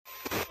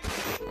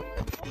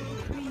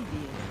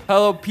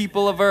Hello,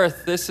 people of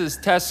Earth. This is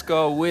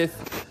Tesco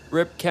with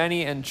Rip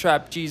Kenny and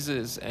Trap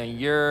Jesus, and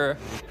you're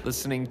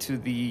listening to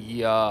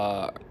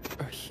the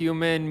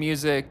Human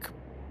Music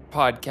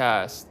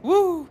Podcast.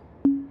 Woo!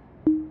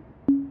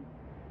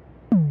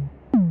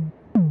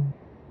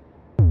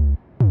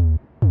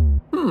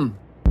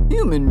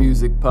 Human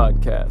Music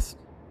Podcast.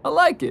 I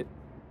like it.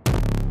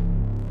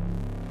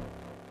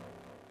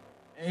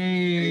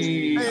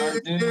 Hey,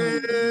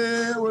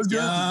 what's yo,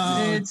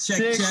 up?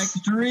 check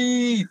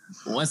Street.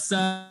 What's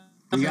up?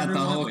 We got the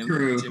whole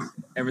crew.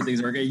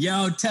 Everything's working.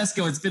 Yo,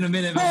 Tesco, it's been a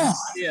minute, man.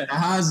 Yeah. It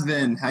has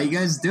been. How you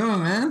guys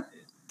doing, man?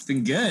 It's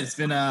been good. It's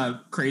been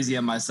crazy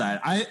on my side.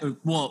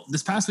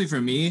 This past week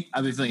for me,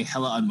 I've been feeling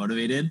hella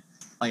unmotivated.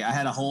 Like I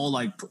had a whole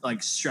like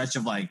stretch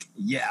of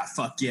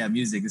fuck yeah,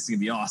 music. This is gonna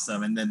be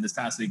awesome. And then this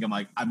past week,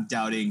 I'm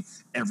doubting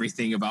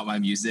everything about my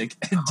music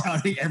and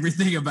doubting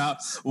everything about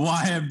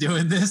why I'm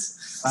doing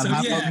this.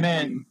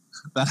 Man,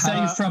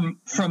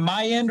 from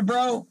my end,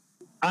 bro,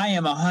 I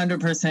am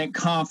 100%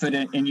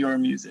 confident in your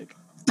music.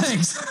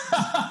 Thanks.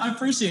 I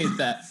appreciate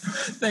that.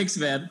 Thanks,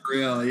 man.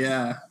 Real,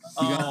 yeah.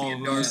 You got the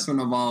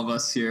endorsement of all of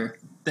us here.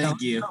 Thank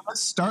you.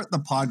 Let's start the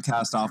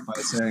podcast off by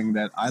saying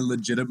that I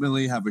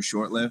legitimately have a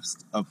short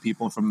list of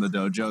people from the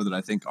dojo that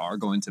I think are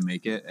going to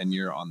make it, and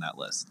you're on that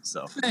list.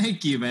 So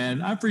thank you,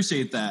 man. I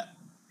appreciate that.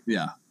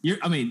 Yeah. You're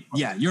on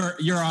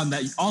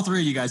that. All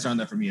three of you guys are on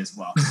that for me as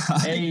well.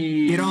 Hey,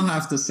 you don't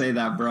have to say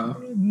that,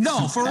 bro.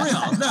 No, for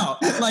real. No,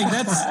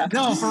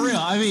 for real.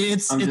 I mean,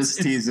 I'm just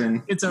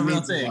teasing. It's a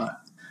real thing.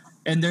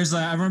 And there's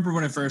I remember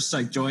when I first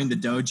joined the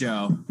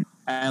dojo,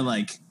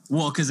 and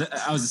because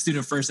I was a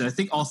student first, and I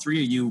think all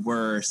three of you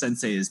were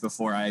senseis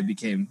before I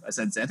became a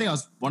sensei. I think I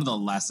was one of the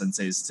last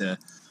senseis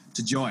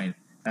to join.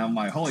 And I'm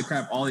like, holy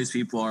crap, all these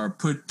people are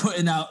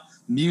putting out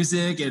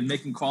music and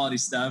making quality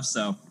stuff.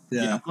 So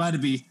yeah, I'm glad to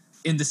be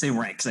in the same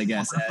ranks, I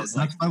guess. That's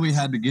why we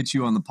had to get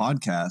you on the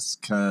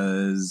podcast,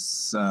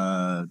 because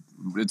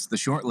it's the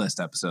short list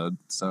episode.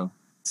 So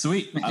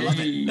sweet. I love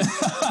it.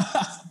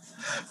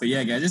 But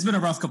yeah, guys, it's been a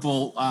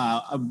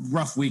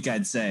rough week,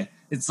 I'd say.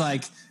 It's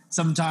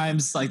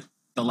sometimes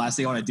the last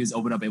thing I want to do is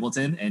open up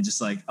Ableton and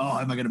just am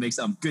I going to make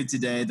something good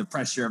today? The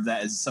pressure of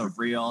that is so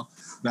real.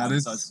 That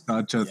is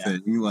such a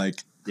thing.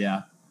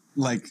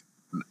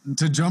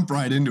 To jump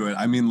right into it.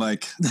 I mean,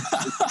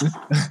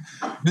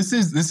 this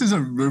is a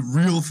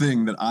real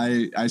thing that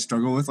I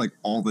struggle with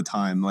all the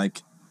time.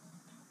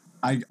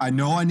 I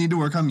know I need to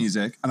work on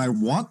music and I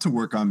want to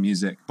work on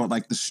music, but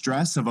the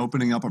stress of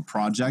opening up a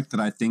project that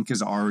I think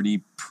is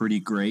already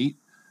pretty great.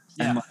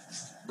 Yeah.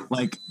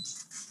 And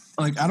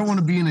I don't want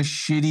to be in a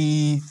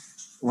shitty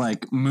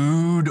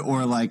mood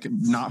or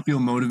not feel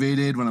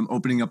motivated when I'm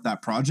opening up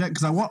that project,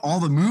 because I want all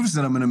the moves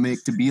that I'm going to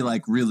make to be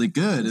really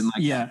good and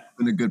in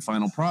a good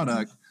final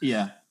product.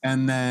 Yeah.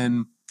 And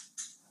then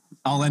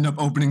I'll end up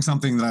opening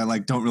something that I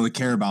don't really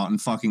care about and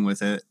fucking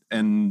with it,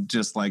 and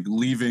just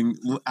leaving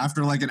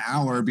after an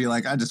hour, be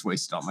I just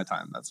wasted all my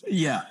time. That's what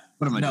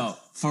am I doing? No,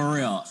 for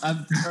real.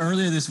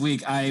 Earlier this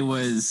week I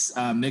was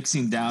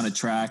mixing down a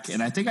track,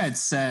 and I think I had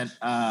sent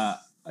I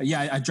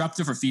dropped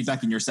it for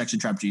feedback in your section,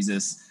 Trap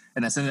Jesus,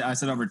 and I sent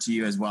it over to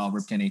you as well,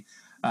 Rip Kenny.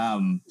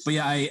 But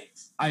yeah,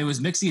 I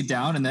was mixing it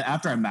down, and then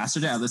after I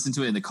mastered it, I listened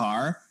to it in the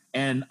car,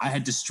 and I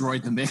had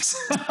destroyed the mix.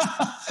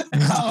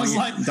 I was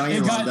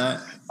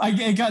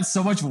it got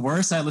so much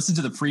worse. I listened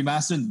to the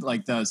pre-master,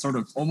 the sort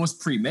of almost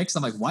pre-mix.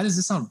 I'm why does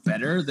this sound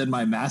better than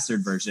my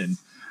mastered version?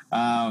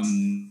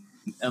 And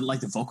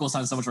the vocals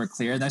sound so much more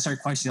clear. And I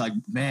started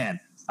questioning, man,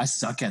 I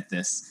suck at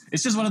this.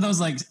 It's just one of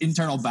those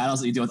internal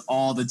battles that you deal with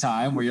all the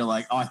time, where you're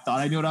oh, I thought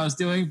I knew what I was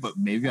doing, but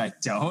maybe I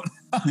don't.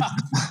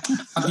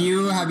 Have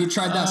you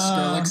tried that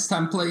Skrillex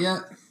template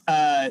yet?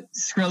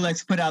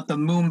 Skrillex put out the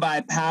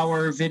Mumbai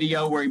Power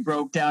video where he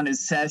broke down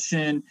his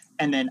session,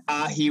 and then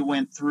Ahi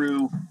went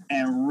through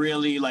and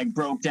really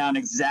broke down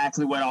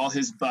exactly what all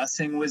his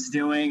bussing was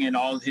doing and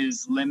all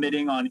his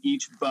limiting on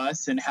each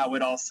bus and how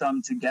it all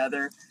summed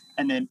together.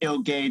 And then Il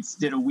Gates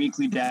did a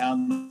weekly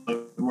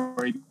download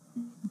where he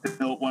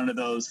built one of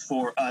those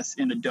for us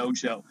in the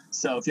dojo.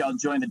 So if y'all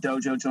join the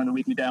dojo, join the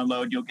weekly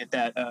download, you'll get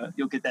that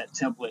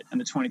template,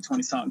 and the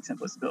 2020 song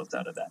template's built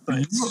out of that. But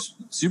it's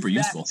super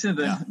useful. I've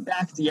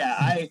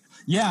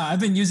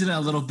been using it a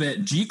little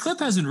bit. G-Clip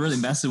has been really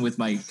messing with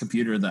my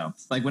computer though.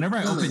 Whenever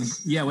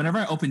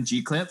I open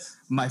G-Clip,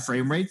 my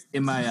frame rate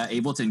in my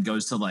Ableton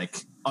goes to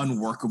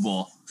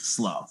unworkable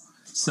slow.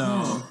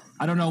 So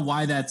I don't know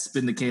why that's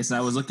been the case. And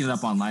I was looking it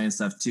up online and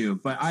stuff too,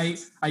 but I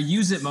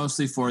use it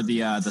mostly for the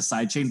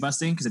sidechain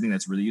busting, because I think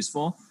that's really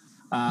useful.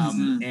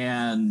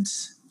 And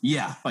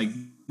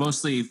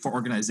mostly for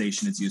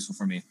organization, it's useful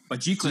for me.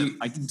 But G-Clip,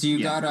 do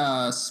you got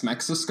a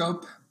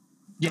Smexoscope?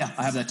 Yeah,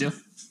 I have that too.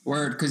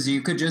 Word, because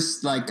you could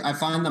just I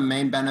find the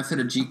main benefit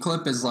of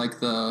G-Clip is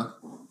the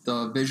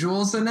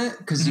visuals in it,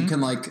 because you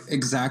can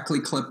exactly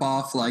clip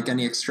off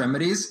any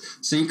extremities.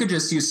 So you could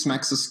just use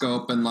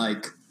Smexoscope and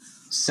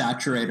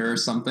Saturator or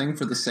something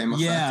for the same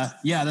effect.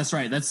 Yeah, that's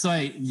right. That's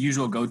my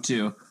usual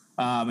go-to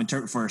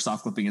for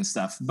soft clipping and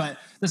stuff. But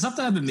the stuff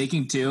that I've been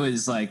making too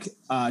is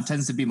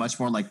tends to be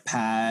much more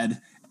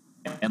pad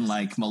and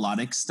like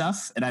melodic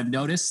stuff. And I've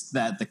noticed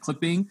that the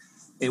clipping,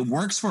 it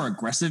works for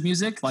aggressive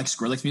music, like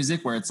Skrillex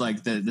music, where it's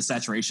like the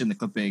saturation, the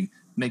clipping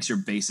makes your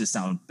basses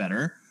sound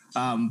better.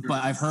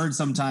 But I've heard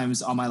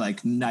sometimes on my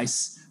like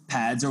nice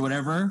pads or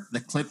whatever,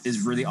 the clip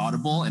is really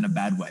audible in a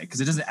bad way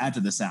because it doesn't add to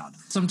the sound.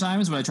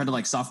 Sometimes when I try to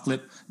like soft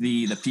clip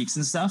the peaks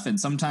and stuff, and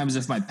sometimes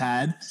if my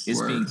pad is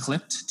being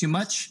clipped too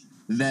much,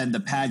 then the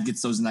pad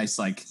gets those nice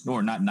like,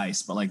 or not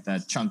nice, but like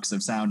the chunks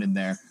of sound in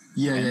there.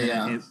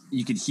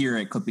 You could hear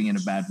it clipping in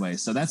a bad way.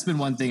 So that's been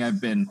one thing I've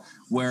been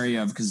wary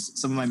of because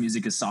some of my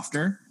music is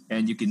softer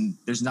and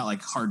there's not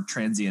like hard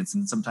transients,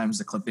 and sometimes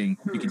the clipping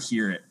you can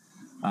hear it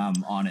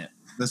on it.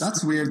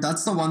 That's weird.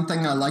 That's the one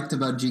thing I liked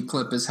about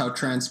G-Clip is how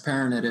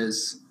transparent it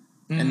is,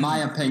 in my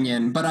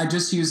opinion. But I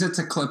just use it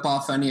to clip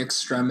off any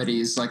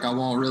extremities. Like I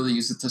won't really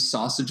use it to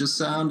sausage a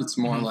sound. It's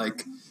more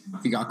like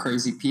if you got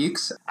crazy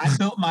peaks. I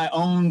built my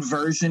own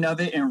version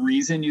of it in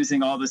Reason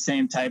using all the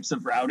same types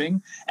of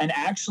routing. And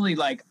actually,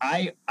 like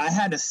I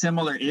had a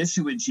similar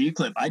issue with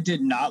G-Clip. I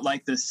did not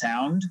like the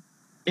sound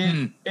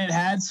it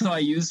had, so I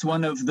used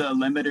one of the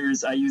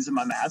limiters I use in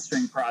my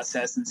mastering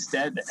process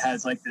instead that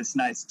has like this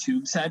nice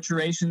tube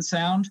saturation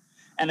sound,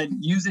 and I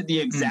use it the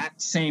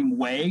exact same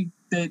way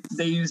that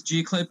they use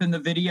G-Clip in the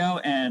video,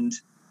 and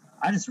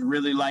I just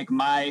really like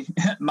my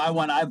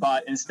one I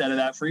bought instead of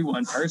that free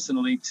one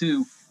personally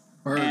too.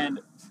 And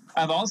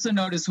I've also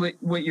noticed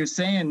what you're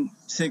saying,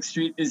 Sixth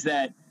Street, is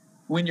that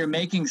when you're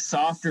making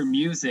softer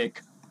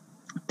music,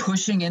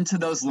 pushing into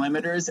those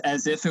limiters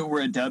as if it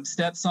were a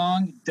dubstep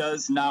song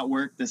does not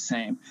work the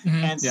same.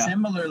 And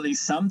similarly,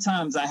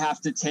 sometimes I have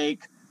to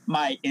take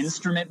my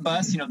instrument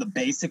bus, the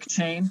basic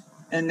chain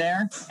in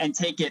there, and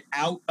take it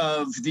out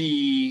of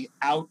the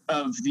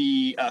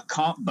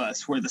comp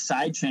bus where the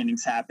side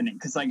chaining's happening.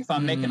 Because like if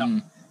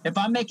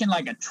I'm making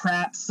like a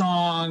trap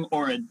song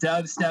or a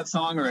dubstep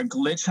song or a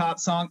glitch hop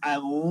song, I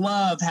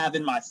love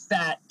having my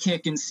fat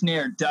kick and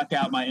snare duck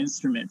out my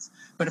instruments.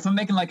 But if I'm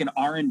making like an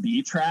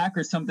R&B track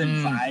or something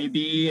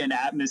vibey and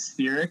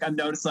atmospheric, I've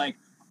noticed like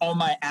all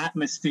my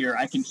atmosphere,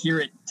 I can hear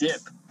it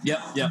dip.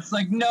 Yep. It's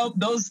like, nope,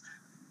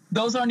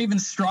 those aren't even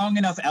strong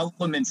enough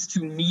elements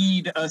to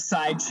need a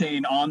side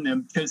chain on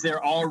them because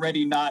they're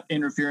already not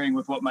interfering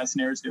with what my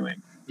snare is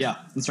doing. Yeah,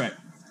 that's right.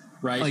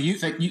 Right.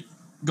 You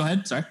go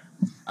ahead. Sorry.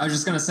 I was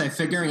just going to say,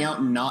 figuring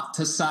out not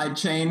to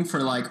sidechain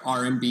for like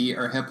R&B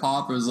or hip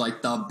hop was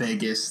like the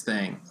biggest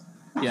thing.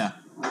 Yeah.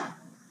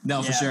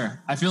 No, for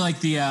sure. I feel like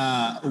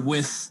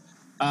with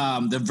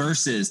the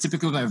verses,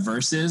 typically my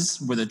verses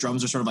where the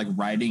drums are sort of like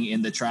riding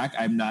in the track,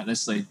 I'm not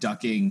necessarily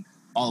ducking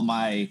all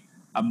my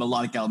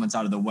melodic elements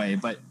out of the way,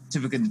 but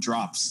typically the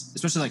drops,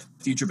 especially like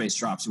future bass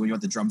drops, when you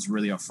want the drums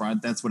really up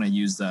front, that's when I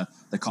use the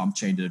comp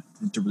chain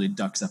to really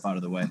duck stuff out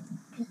of the way.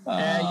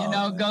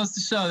 It goes to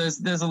show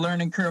there's a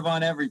learning curve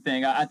on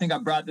everything. I think I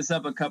brought this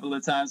up a couple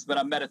of times, but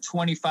I met a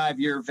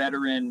 25-year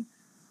veteran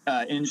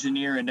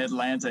engineer in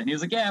Atlanta, and he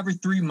was like, yeah, every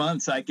 3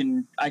 months I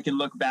can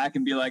look back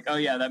and be like, oh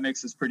yeah, that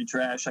mix is pretty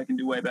trash. I can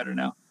do way better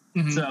now.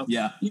 So,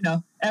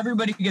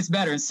 everybody gets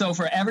better. And so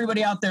for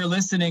everybody out there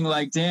listening,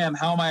 like, damn,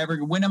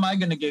 when am I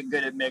going to get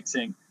good at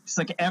mixing? Just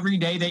like every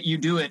day that you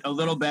do it a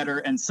little better.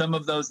 And some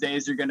of those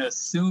days you're going to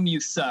assume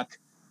you suck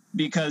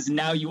because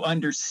now you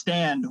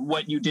understand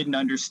what you didn't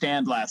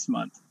understand last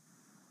month.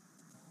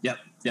 Yep.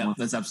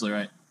 That's absolutely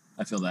right.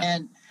 I feel that.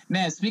 And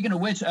man, speaking of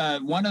which,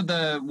 one of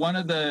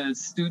the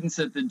students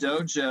at the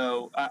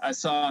dojo, I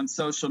saw on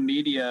social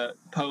media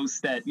posts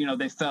that,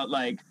 they felt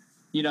like,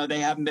 they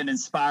haven't been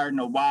inspired in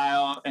a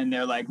while, and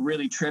they're like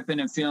really tripping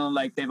and feeling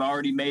like they've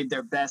already made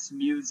their best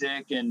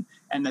music and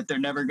that they're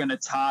never going to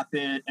top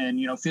it, and,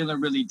 feeling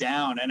really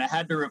down. And I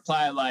had to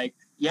reply like,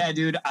 yeah,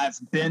 dude, I've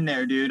been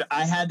there, dude.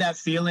 I had that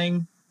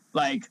feeling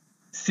like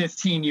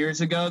 15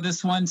 years ago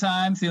this one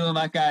time, feeling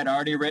like I had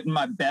already written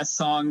my best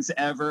songs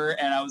ever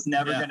and I was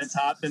never going to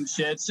top them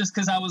shits just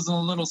because I was in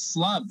a little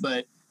slump.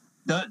 But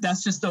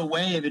that's just a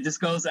wave. It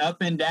just goes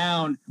up and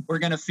down. We're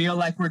going to feel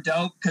like we're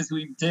dope because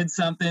we did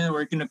something.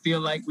 We're going to feel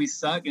like we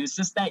suck. And it's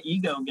just that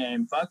ego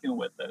game fucking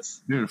with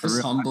us. Dude, it's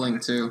humbling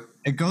too.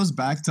 It goes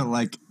back to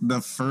like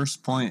the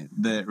first point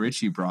that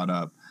Richie brought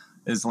up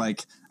is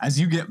like, as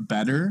you get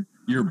better,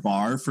 your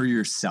bar for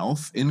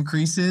yourself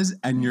increases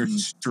and your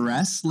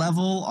stress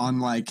level on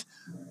like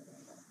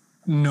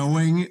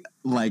knowing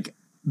like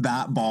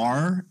that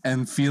bar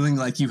and feeling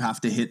like you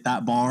have to hit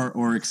that bar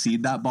or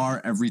exceed that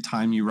bar every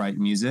time you write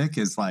music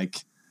is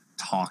like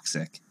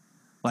toxic.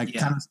 Like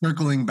kind of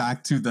circling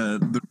back to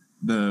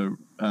the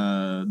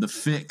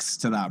fix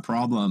to that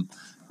problem.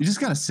 You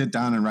just got to sit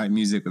down and write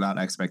music without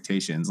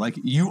expectations. Like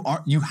you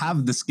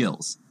have the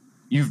skills.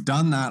 You've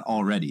done that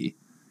already.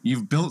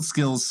 You've built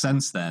skills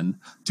since then.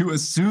 To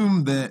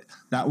assume that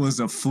was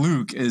a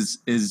fluke is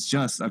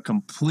just a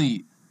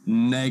complete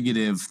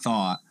negative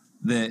thought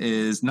that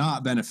is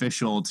not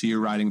beneficial to your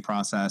writing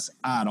process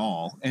at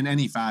all in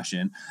any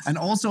fashion. And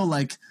also,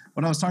 like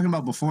what I was talking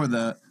about before,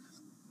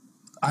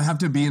 I have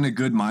to be in a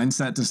good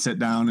mindset to sit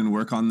down and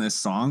work on this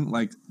song.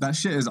 Like that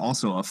shit is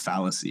also a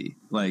fallacy.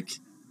 Like,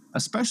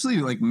 especially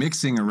like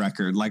mixing a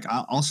record. Like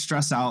I'll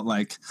stress out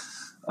like,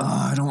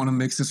 I don't want to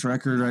mix this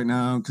record right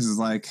now because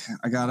like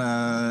I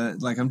gotta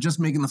like I'm just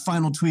making the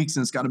final tweaks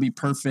and it's got to be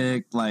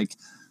perfect. Like,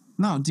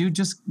 no, dude,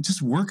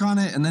 just work on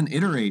it and then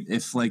iterate.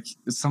 If like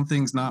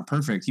something's not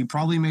perfect, you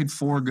probably made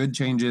 4 good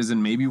changes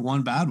and maybe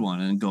 1 bad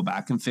one, and go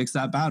back and fix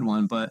that bad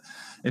one. But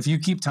if you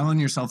keep telling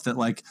yourself that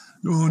like,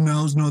 oh,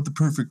 now's not the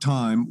perfect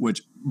time,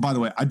 which by the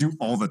way I do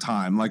all the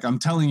time. Like I'm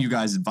telling you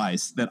guys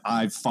advice that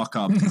I fuck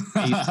up.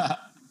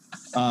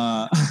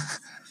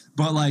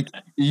 But like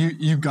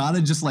you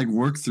gotta just like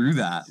work through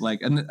that.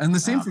 Like and the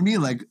same for me,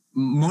 like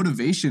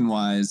motivation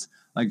wise,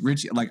 like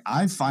Richie, like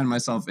I find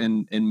myself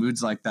in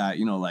moods like that,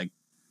 you know, like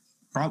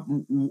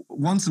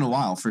once in a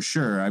while for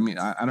sure. I mean,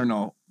 I don't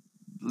know,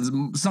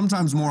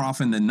 sometimes more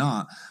often than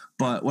not.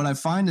 But what I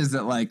find is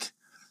that like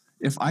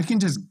if I can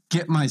just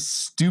get my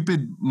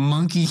stupid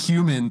monkey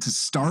human to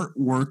start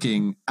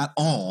working at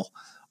all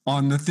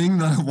on the thing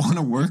that I want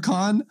to work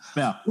on,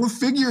 will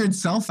figure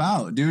itself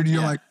out, dude.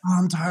 You're like, oh,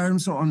 I'm tired. I'm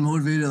so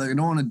unmotivated. Like, I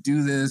don't want to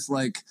do this.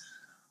 Like,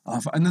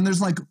 and then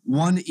there's like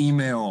one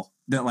email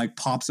that like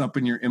pops up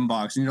in your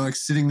inbox and you're like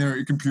sitting there at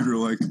your computer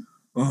like,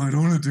 oh, I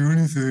don't want to do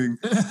anything.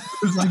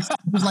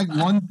 there's like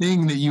one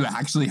thing that you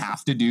actually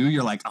have to do.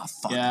 You're like, oh,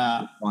 fuck.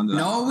 Yeah.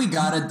 No, we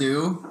got to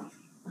do,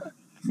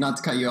 not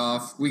to cut you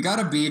off, we got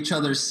to be each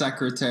other's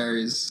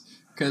secretaries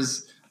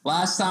because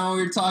last time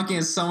we were talking,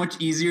 it's so much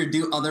easier to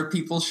do other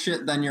people's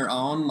shit than your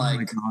own.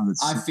 Like,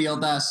 I feel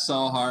that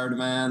so hard,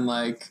 man.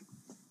 Like,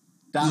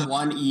 that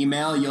one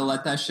email, you'll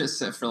let that shit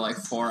sit for like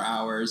 4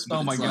 hours. But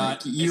oh my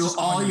God. You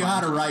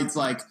had to write is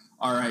like,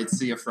 all right,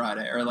 see you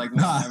Friday, or like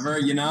whatever,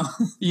 you know?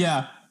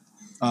 Yeah.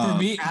 For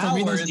me,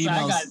 those emails,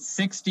 I got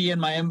 60 in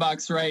my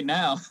inbox right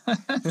now.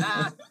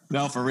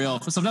 No, for real.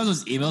 Sometimes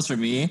those emails for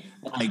me,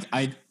 like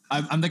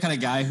I'm the kind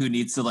of guy who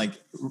needs to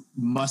like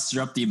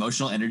muster up the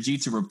emotional energy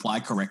to reply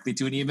correctly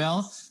to an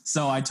email.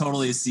 So I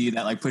totally see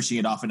that like pushing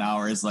it off an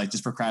hour is like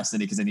just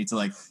procrastinating because I need to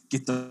like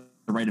get the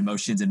right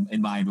emotions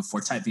in mind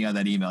before typing out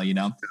that email, you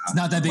know? It's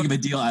not that big of a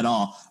deal at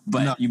all,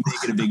 but you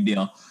make it a big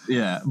deal.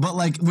 Yeah. But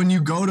like when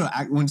you go to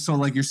act, so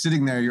like you're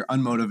sitting there, you're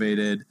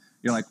unmotivated,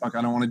 you're like, fuck,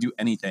 I don't want to do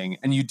anything.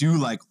 And you do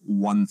like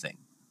one thing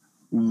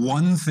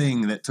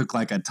that took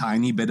like a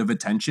tiny bit of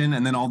attention,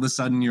 and then all of a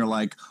sudden you're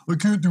like, I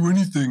can't do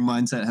anything.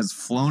 Mindset has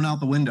flown out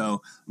the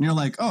window, and you're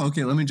like, oh,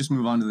 okay, let me just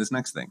move on to this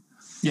next thing.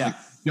 Yeah. Like,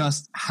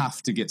 just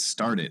have to get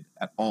started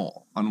at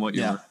all on what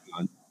you're working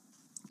on.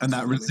 And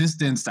that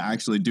resistance to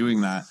actually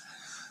doing that,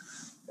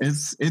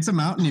 it's a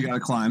mountain you got to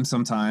climb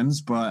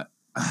sometimes, but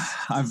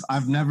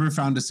I've never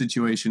found a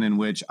situation in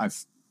which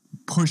I've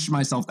pushed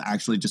myself to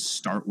actually just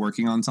start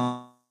working on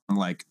something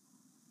like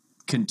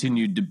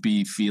continued to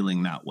be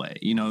feeling that way,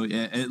 you know,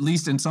 at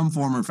least in some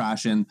form or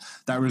fashion.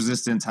 That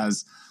resistance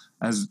has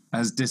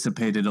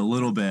dissipated a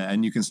little bit,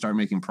 and you can start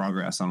making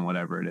progress on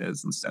whatever it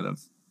is instead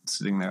of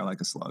sitting there like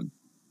a slug.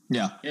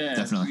 Yeah,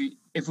 definitely.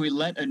 If we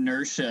let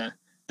inertia,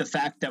 the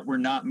fact that we're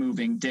not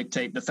moving,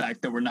 dictate the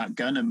fact that we're not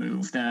gonna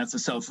move, then that's a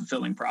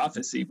self-fulfilling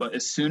prophecy. But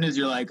as soon as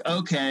you're like,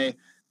 okay,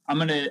 I'm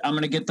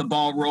gonna get the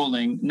ball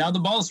rolling. Now the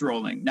ball's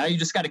rolling. Now you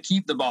just got to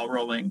keep the ball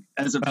rolling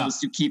as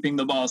opposed to keeping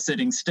the ball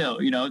sitting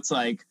still. You know, it's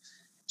like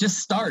just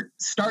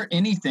start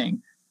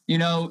anything. You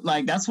know,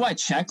 like that's why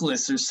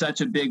checklists are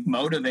such a big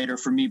motivator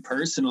for me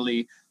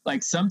personally.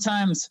 Like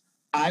sometimes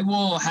I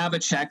will have a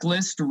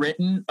checklist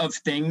written of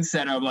things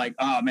that are like,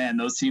 oh man,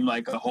 those seem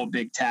like a whole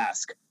big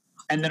task.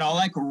 And then I'll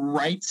like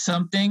write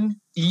something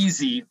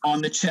easy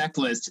on the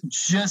checklist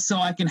just so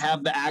I can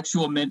have the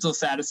actual mental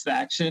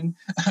satisfaction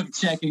of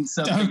checking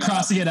something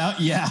crossing it out.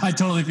 Yeah, I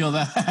totally feel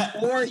that.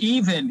 Or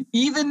even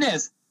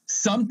this,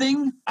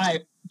 something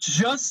I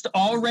just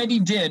already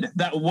did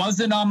that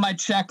wasn't on my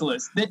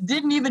checklist, that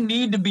didn't even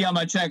need to be on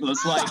my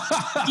checklist,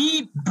 like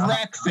eat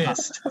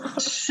breakfast.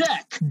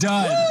 Check.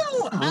 Done.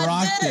 Woo,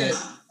 rocked it.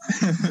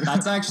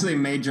 That's actually a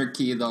major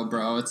key though,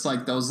 bro. It's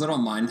like those little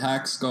mind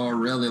hacks go a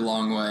really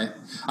long way.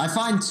 I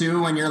find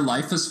too, when your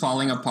life is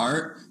falling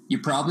apart, you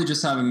probably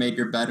just haven't made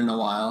your bed in a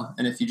while.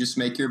 And if you just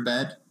make your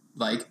bed,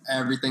 like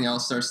everything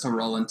else starts to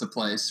roll into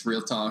place.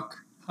 Real talk.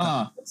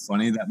 It's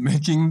funny that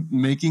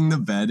making the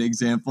bed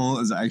example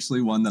is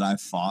actually one that I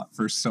fought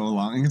for so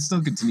long and can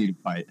still continue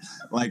to fight.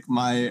 Like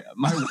my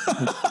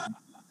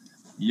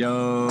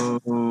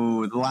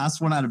the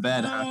last one out of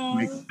bed has to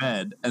make the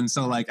bed. And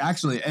so like,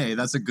 actually, A,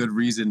 that's a good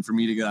reason for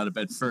me to get out of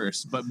bed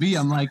first. But B,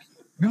 I'm like,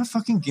 we're going to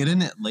fucking get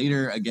in it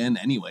later again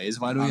anyways.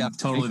 Why do we have to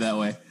totally that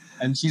way?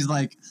 And she's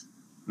like,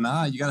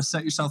 nah, you got to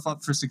set yourself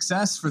up for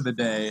success for the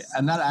day.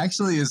 And that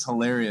actually is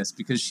hilarious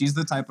because she's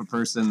the type of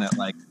person that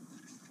like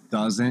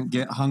doesn't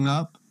get hung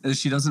up.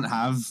 She doesn't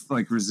have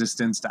like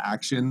resistance to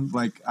action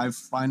like I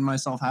find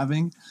myself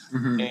having.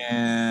 Mm-hmm.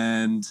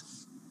 And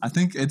I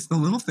think it's the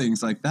little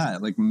things like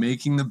that, like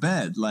making the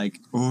bed, like,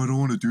 oh, I don't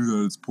want to do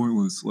that. It's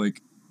pointless.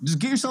 Like, just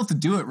get yourself to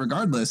do it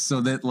regardless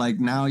so that, like,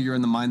 now you're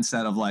in the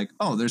mindset of, like,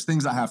 oh, there's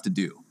things I have to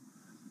do.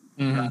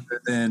 Mm-hmm.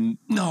 Rather than,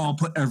 no, I'll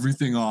put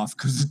everything off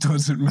because it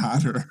doesn't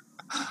matter.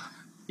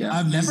 Yeah,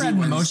 I've never had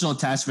an emotional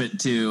attachment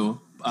to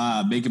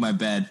making my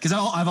bed because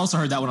I've also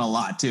heard that one a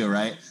lot too,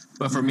 right?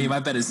 But for me, my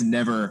bed is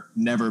never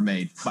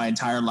made. My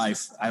entire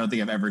life, I don't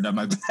think I've ever done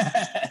my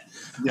bed.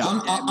 Yeah.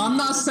 I'm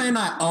not saying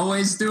I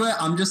always do it.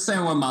 I'm just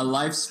saying when my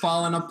life's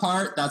falling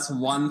apart, that's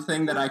one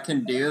thing that I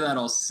can do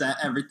that'll set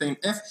everything.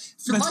 If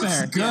your That's life's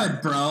fair,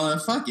 good, bro,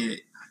 fuck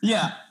it.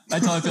 Yeah, I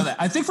totally feel that.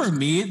 I think for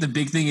me, the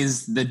big thing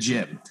is the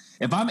gym.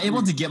 If I'm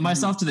able to get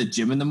myself to the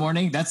gym in the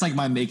morning, that's like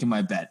my making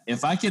my bed.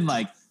 If I can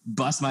like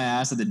bust my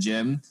ass at the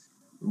gym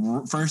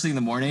first thing in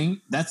the morning,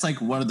 that's like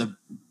one of the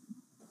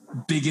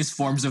biggest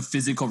forms of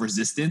physical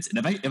resistance. And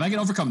if I can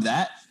overcome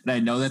that, and I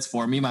know that's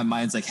for me, my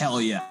mind's like,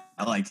 hell yeah,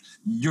 like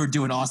you're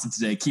doing awesome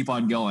today. Keep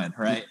on going,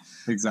 right?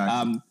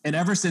 Exactly. And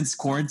ever since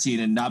quarantine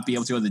and not be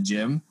able to go to the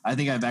gym, I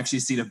think I've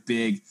actually seen a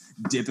big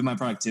dip in my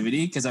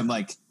productivity because I'm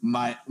like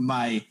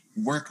my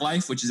work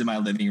life, which is in my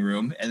living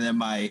room, and then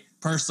my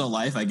personal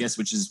life, I guess,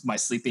 which is my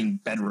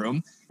sleeping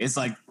bedroom. It's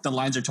like the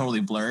lines are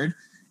totally blurred.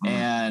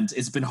 And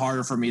it's been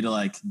harder for me to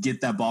like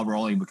get that ball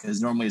rolling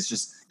because normally it's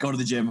just go to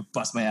the gym,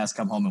 bust my ass,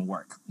 come home and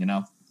work, you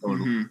know?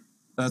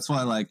 That's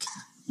why like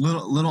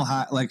little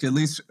like at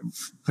least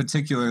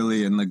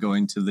particularly in the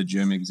going to the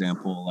gym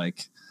example,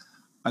 like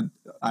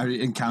I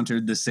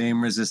encountered the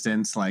same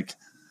resistance. Like,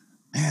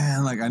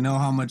 man, like I know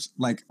how much,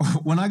 like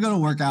when I go to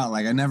work out,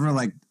 like I never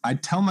like, I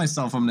tell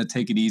myself I'm going to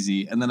take it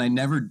easy and then I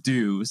never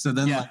do. So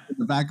then like, in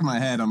the back of my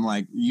head, I'm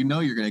like, you know,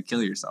 you're going to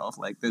kill yourself.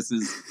 Like this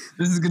is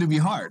going to be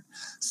hard.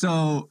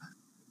 So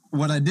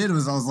what I did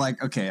was I was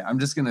like, okay, I'm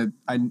just going to,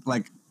 I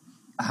like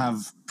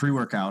have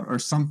pre-workout or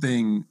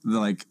something that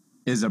like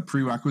is a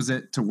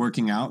prerequisite to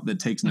working out that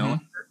takes no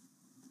effort.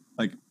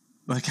 Like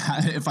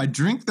if I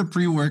drink the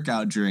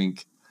pre-workout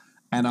drink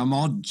and I'm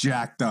all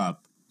jacked up,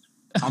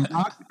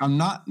 I'm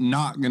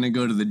not gonna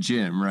go to the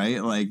gym,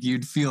 right? Like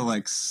you'd feel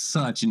like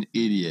such an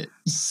idiot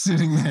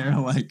sitting there,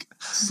 like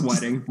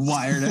Sweating.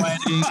 Wired. like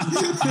I'm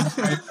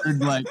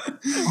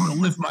gonna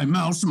lift my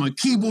mouse and my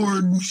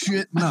keyboard and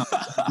shit. No,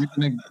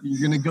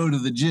 you're gonna go to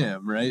the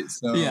gym, right?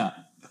 So Yeah.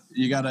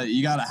 you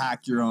gotta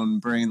hack your own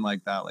brain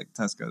like that, like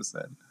Tesco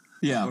said.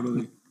 Yeah.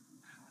 Totally.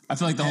 I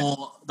feel like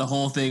the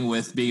whole thing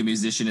with being a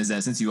musician is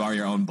that since you are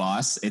your own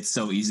boss, it's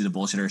so easy to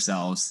bullshit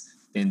ourselves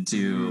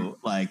into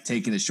like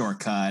taking the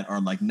shortcut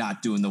or like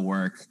not doing the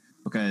work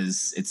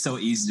because it's so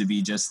easy to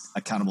be just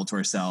accountable to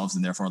ourselves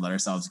and therefore let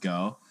ourselves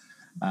go.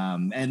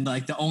 And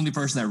like the only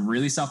person that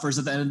really suffers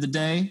at the end of the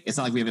day, it's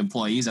not like we have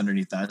employees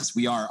underneath us.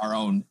 We are our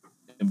own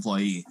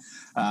employee.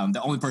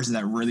 The only person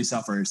that really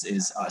suffers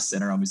is us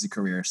in our own music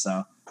career.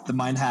 So the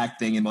mind hack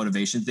thing and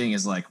motivation thing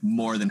is like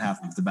more than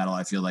half of the battle,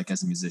 I feel like,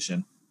 as a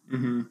musician.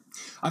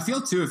 I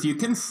feel too, if you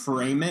can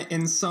frame it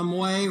in some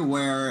way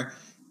where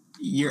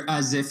you're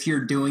as if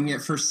you're doing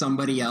it for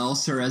somebody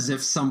else or as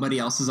if somebody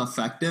else is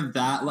effective,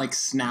 that like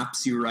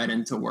snaps you right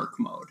into work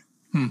mode.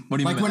 What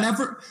do you Like mean?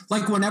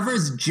 whenever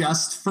it's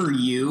just for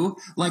you,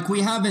 like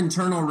we have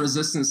internal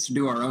resistance to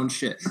do our own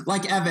shit.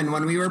 Like Evan,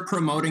 when we were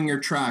promoting your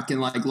track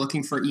and like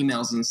looking for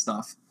emails and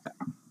stuff,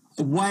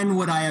 when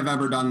would I have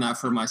ever done that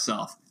for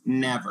myself?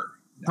 Never.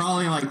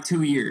 Probably like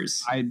 2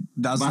 years. You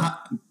know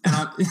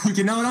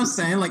what I'm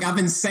saying? Like I've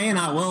been saying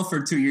I will for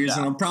 2 years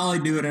and I'll probably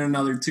do it in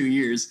another 2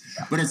 years.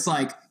 But it's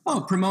like,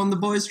 oh, promoting the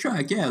boys'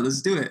 track. Yeah,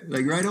 let's do it.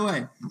 Like right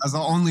away. That's the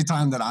only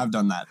time that I've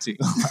done that too.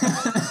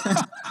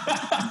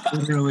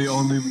 Literally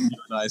only when you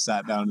and I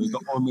sat down is the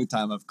only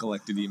time I've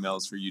collected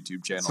emails for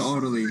YouTube channels.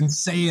 Totally. I'm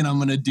saying I'm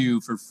gonna do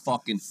for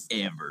fucking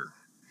ever.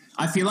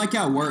 I feel like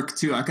at work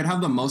too, I could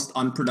have the most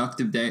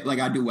unproductive day. Like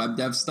I do web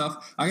dev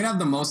stuff. I could have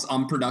the most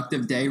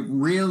unproductive day,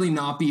 really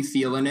not be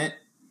feeling it.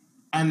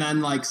 And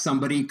then like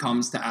somebody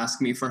comes to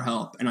ask me for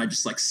help and I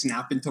just like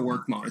snap into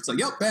work mode. It's like,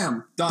 yep,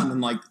 bam, done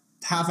in like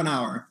half an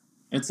hour.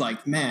 It's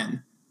like,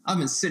 man, I've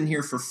been sitting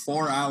here for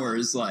 4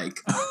 hours, like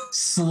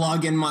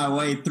slugging my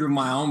way through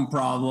my own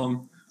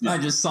problem. I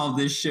just solved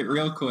this shit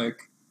real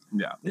quick.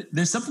 Yeah.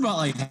 There's something about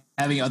like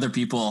having other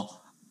people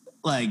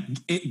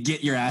like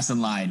get your ass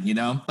in line, you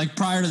know? Like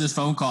prior to this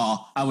phone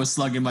call, I was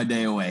slugging my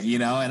day away, you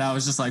know? And I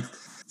was just like,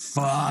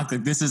 fuck,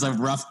 like this is a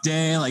rough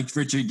day. Like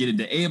Richard get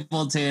into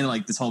Ableton,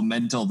 like this whole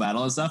mental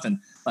battle and stuff. And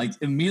like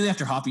immediately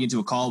after hopping into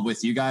a call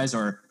with you guys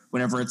or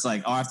whenever it's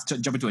like, oh, I have to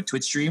jump into a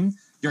Twitch stream,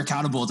 you're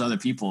accountable to other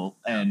people.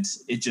 And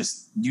it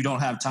just, you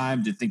don't have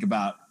time to think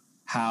about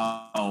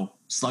how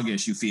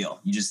sluggish you feel.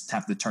 You just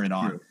have to turn it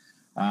on.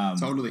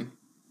 Totally.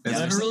 Yeah,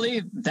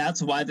 literally,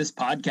 that's why this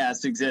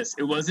podcast exists.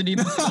 It wasn't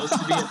even supposed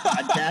to be a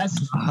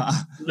podcast.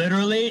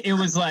 Literally, it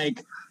was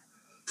like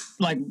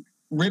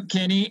Rip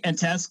Kenny and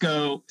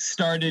Tesco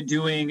started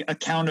doing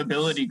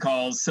accountability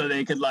calls so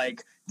they could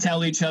like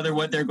tell each other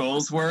what their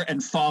goals were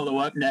and follow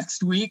up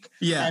next week.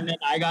 Yeah. And then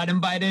I got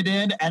invited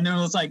in and then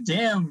it was like,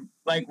 damn,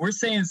 like we're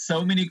saying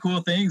so many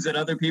cool things that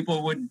other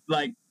people would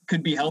like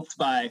could be helped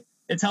by.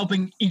 It's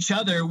helping each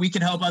other. We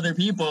can help other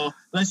people.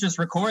 Let's just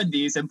record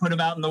these and put them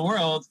out in the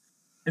world.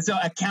 And so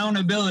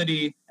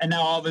accountability, and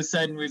now all of a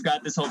sudden we've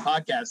got this whole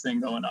podcast thing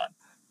going on.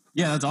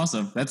 Yeah, that's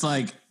awesome. That's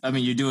like, I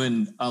mean, you're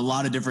doing a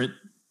lot of different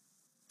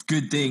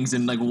good things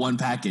in like one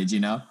package,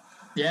 you know?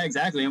 Yeah,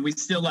 exactly. And we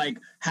still like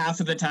half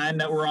of the time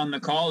that we're on the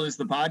call is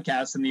the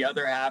podcast, and the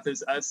other half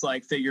is us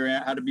like figuring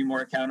out how to be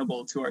more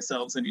accountable to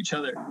ourselves and each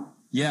other.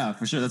 Yeah,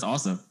 for sure. That's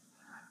awesome.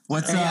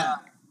 What's Yeah.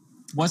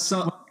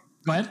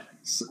 go ahead.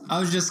 So I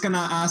was just gonna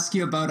ask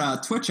you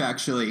about Twitch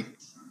actually.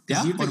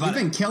 Yeah, You've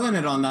been killing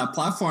it on that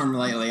platform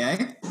lately,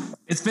 eh?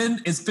 It's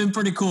been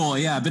pretty cool.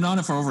 Yeah, I've been on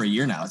it for over a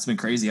year now. It's been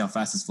crazy how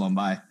fast it's flown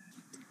by.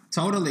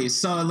 Totally.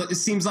 So it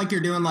seems like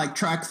you're doing like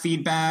track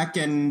feedback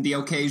and the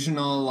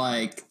occasional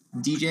like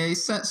DJ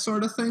set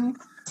sort of thing.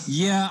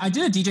 Yeah, I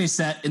did a DJ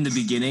set in the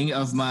beginning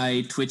of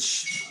my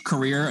Twitch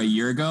career a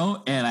year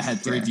ago, and I had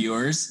 3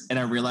 viewers, and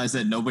I realized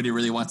that nobody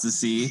really wants to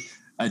see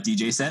a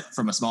DJ set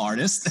from a small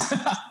artist.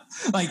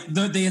 Like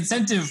the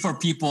incentive for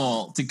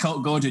people to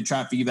go into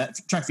track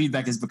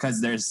feedback is because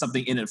there's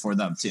something in it for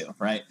them too,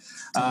 right?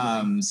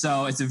 Totally.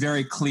 So it's a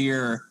very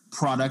clear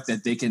product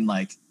that they can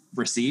like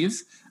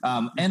receive,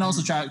 and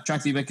also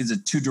track feedback is a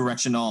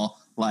 2-directional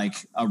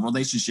like a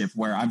relationship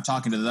where I'm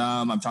talking to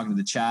them, I'm talking to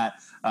the chat,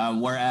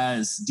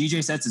 whereas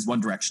DJ sets is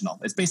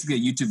 1-directional. It's basically a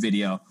YouTube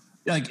video.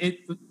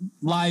 Like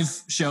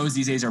live shows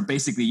these days are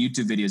basically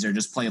YouTube videos. They're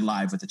just played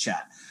live with the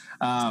chat.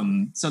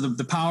 So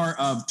the power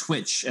of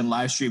Twitch and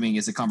live streaming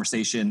is a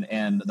conversation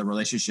and the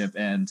relationship.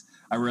 And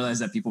I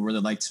realized that people really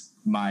liked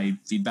my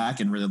feedback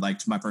and really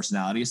liked my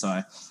personality.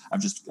 So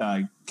I've just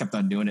kept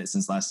on doing it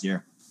since last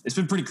year. It's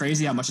been pretty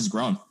crazy how much it's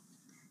grown.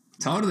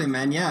 Totally,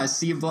 man. Yeah, I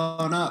see you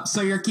blowing up.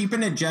 So you're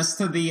keeping it just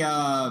to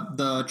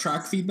the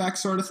track feedback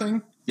sort of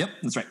thing? Yep,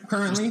 that's right.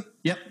 Currently?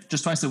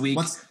 Just twice a week.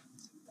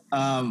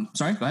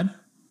 Sorry, go ahead.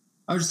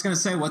 I was just gonna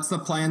say, what's the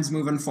plans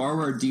moving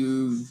forward?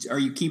 Are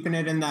you keeping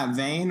it in that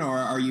vein, or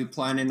are you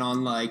planning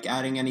on like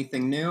adding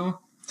anything new?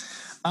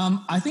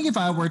 I think if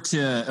I were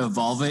to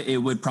evolve it, it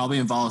would probably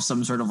involve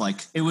some sort of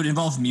like, it would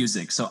involve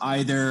music. So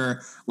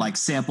either like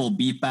sample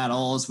beat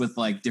battles with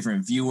like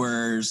different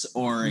viewers,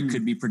 or it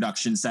could be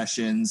production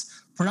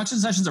sessions. Production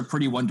sessions are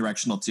pretty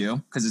 1-directional too,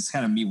 because it's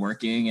kind of me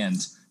working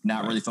and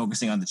not really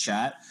focusing on the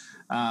chat.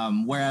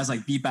 Whereas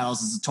like beat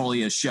battles is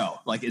totally a show.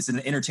 Like it's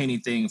an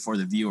entertaining thing for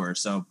the viewer.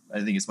 So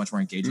I think it's much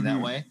more engaging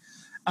that way.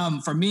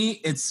 For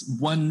me, it's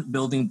one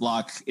building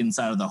block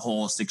inside of the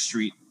whole Sixth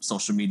Street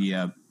social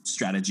media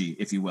strategy,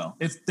 if you will.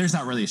 If there's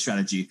not really a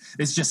strategy,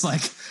 it's just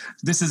like,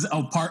 this is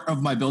a part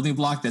of my building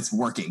block that's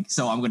working.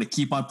 So I'm going to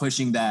keep on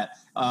pushing that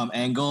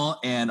angle.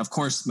 And of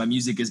course, my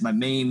music is my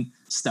main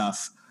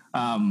stuff.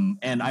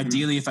 And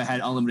ideally, if I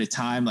had unlimited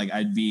time, like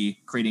I'd be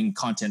creating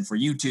content for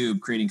YouTube,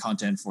 creating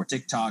content for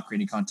TikTok,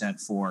 creating content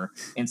for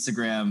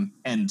Instagram,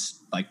 and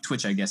like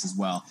Twitch, I guess, as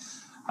well.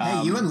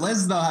 Hey, you and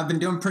Liz though have been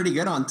doing pretty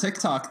good on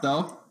TikTok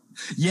though.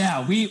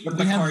 Yeah, we had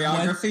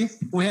choreography.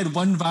 We had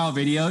one viral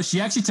video.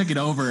 She actually took it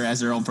over as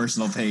her own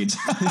personal page.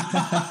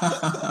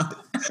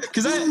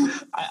 Because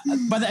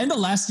by the end of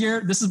last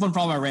year, this is one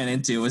problem I ran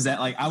into, was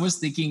that like I was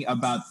thinking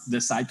about the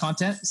side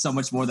content so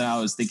much more than I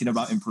was thinking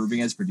about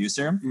improving as a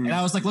producer. And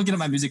I was like looking at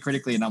my music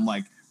critically, and I'm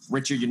like,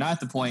 Richard, you're not at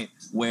the point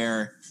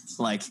where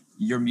like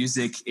your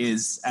music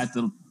is at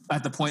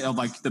the point of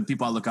like the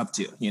people I look up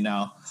to, you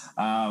know,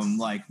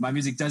 like my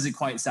music doesn't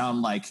quite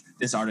sound like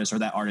this artist or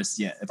that artist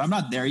yet. If I'm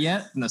not there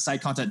yet, then the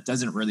side content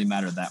doesn't really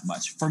matter that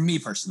much for me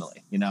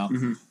personally, you know.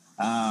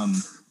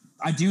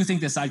 I do think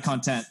the side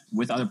content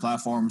with other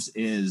platforms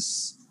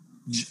is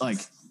like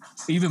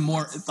even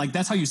more like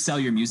that's how you sell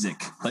your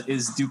music, but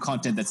is do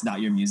content that's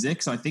not your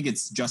music. So I think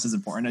it's just as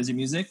important as your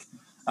music.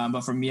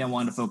 But for me, I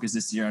wanted to focus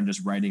this year on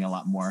just writing a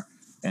lot more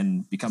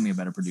and becoming a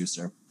better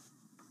producer.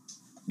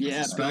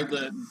 Yeah,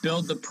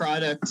 build the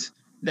product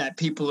that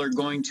people are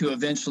going to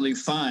eventually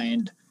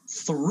find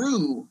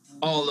through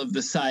all of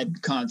the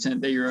side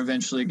content that you're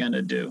eventually going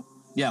to do.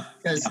 Yeah.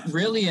 Because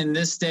really in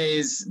this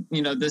day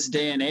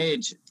and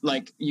age,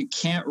 like you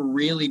can't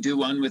really do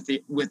one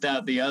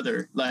without the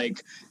other.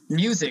 Like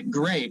music,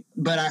 great.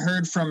 But I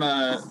heard from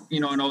an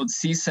old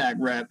CSAC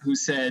rep who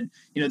said,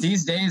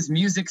 these days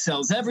music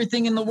sells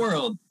everything in the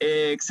world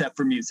except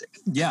for music.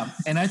 Yeah.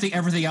 And I think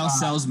everything else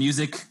sells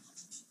music.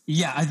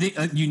 Yeah. I think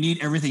you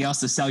need everything else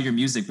to sell your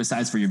music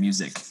besides for your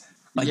music.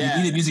 Like you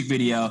need a music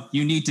video.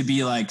 You need to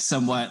be like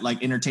somewhat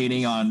like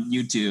entertaining on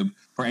YouTube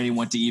for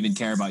anyone to even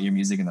care about your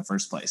music in the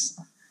first place.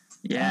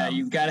 Yeah,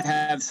 you've got to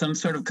have some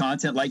sort of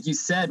content. Like you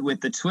said,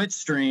 with the Twitch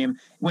stream,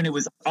 when it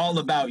was all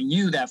about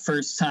you that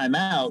first time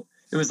out,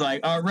 it was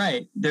like, all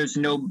right, there's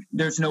no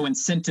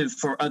incentive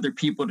for other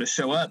people to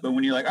show up. But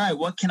when you're like, all right,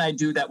 what can I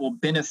do that will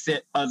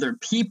benefit other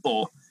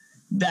people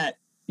that,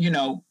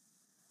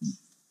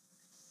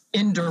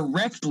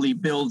 indirectly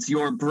builds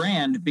your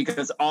brand,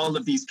 because all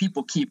of these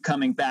people keep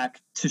coming back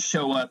to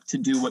show up to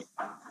do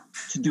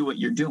what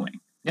you're doing.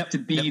 To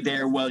be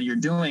there while you're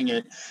doing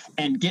it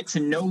and get to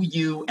know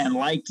you and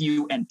like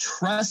you and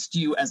trust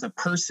you as a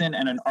person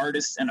and an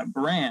artist and a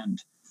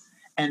brand.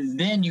 And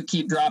then you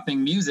keep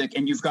dropping music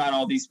and you've got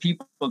all these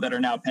people that are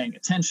now paying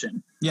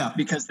attention. Yeah.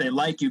 Because they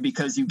like you,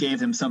 because you gave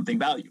them something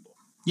valuable.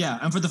 Yeah.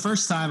 And for the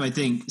first time, I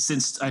think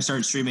since I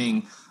started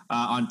streaming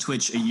on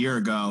Twitch a year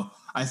ago,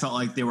 I felt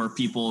like there were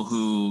people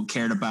who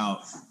cared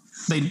about,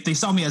 they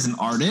saw me as an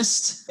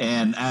artist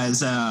and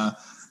as a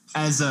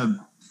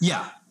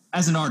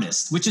as an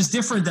artist, which is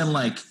different than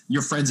like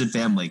your friends and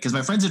family. Because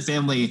my friends and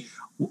family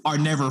are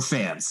never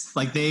fans.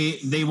 Like they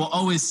will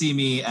always see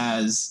me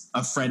as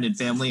a friend and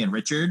family and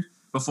Richard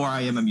before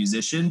I am a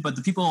musician. But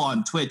the people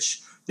on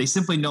Twitch, they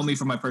simply know me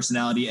for my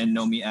personality and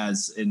know me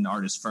as an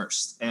artist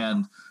first.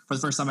 And for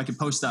the first time I can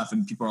post stuff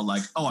and people are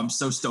like, oh, I'm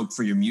so stoked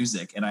for your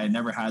music. And I had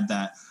never had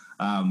that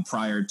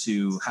prior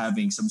to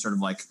having some sort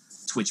of like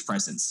Twitch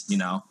presence, you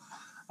know?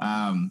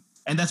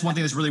 And that's one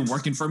thing that's really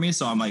working for me.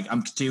 So I'm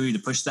continuing to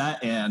push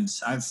that. And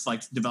I've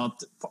like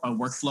developed a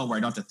workflow where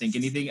I don't have to think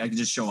anything. I can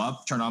just show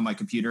up, turn on my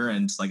computer,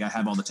 and like I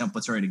have all the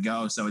templates ready to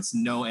go. So it's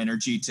no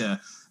energy to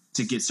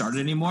get started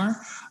anymore.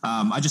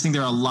 I just think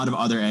there are a lot of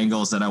other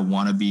angles that I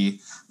want to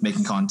be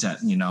making content,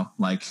 you know,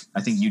 like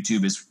I think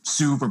YouTube is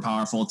super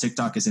powerful.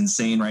 TikTok is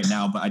insane right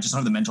now, but I just don't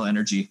have the mental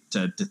energy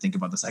to think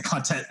about this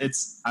content.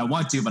 I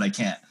want to, but I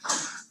can't.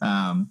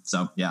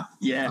 So yeah.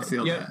 Yeah. I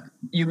feel that.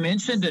 You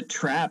mentioned a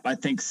trap I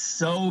think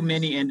so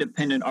many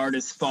independent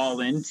artists fall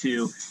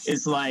into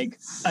is like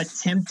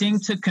attempting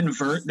to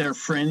convert their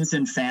friends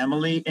and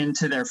family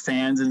into their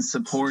fans and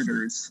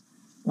supporters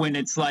when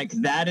it's like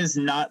that is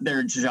not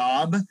their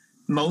job.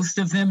 Most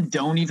of them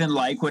don't even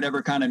like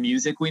whatever kind of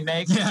music we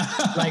make. Yeah.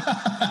 Like,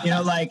 you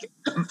know, like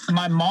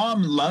my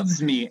mom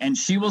loves me and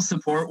she will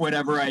support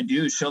whatever I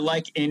do. She'll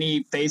like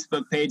any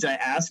Facebook page I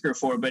ask her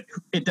for, but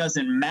it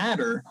doesn't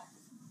matter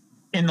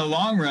in the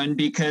long run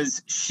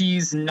because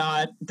she's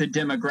not the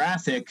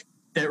demographic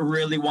that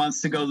really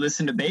wants to go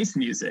listen to bass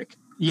music.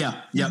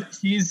 Yeah. Yep.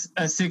 She's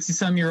a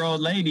 60-some-year-old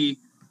lady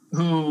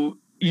who,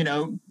 you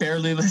know,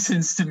 barely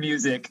listens to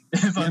music,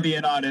 if I'm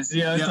being honest.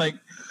 You know, it's like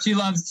she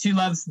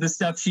loves the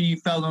stuff she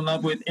fell in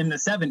love with in the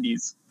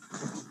 70s.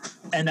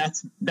 And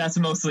that's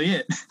mostly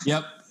it.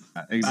 Yep.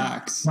 Exactly.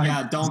 Facts.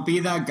 Yeah, don't be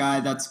that guy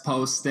that's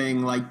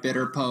posting like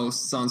bitter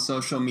posts on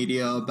social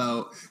media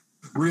about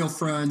real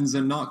friends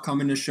and not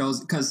coming to shows.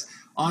 Because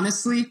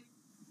honestly,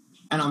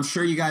 and I'm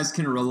sure you guys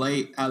can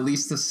relate at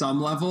least to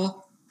some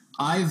level,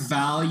 I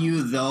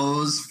value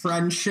those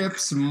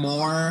friendships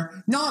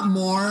more, not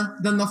more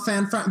than the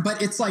fan friend,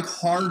 but it's like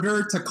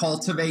harder to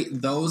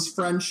cultivate those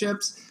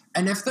friendships.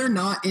 And if they're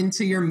not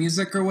into your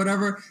music or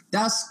whatever,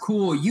 that's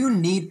cool. You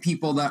need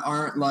people that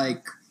aren't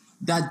like,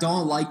 that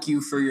don't like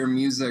you for your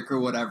music or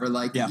whatever.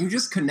 Like you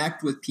just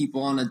connect with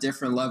people on a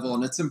different level.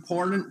 And it's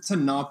important to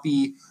not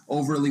be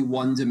overly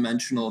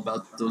one-dimensional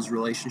about those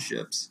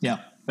relationships. Yeah.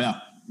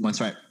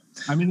 That's right.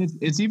 I mean,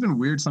 it's even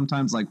weird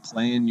sometimes, like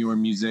playing your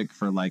music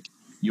for like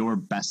your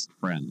best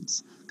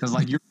friends, because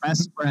like your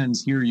best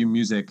friends hear your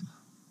music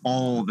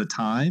all the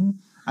time,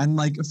 and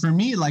like for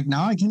me, like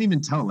now I can't even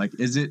tell. Like,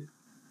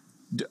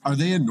 are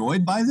they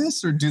annoyed by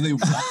this or do they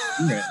want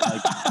to hear it?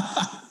 Like,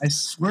 I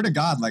swear to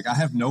God, like I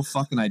have no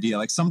fucking idea.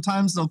 Like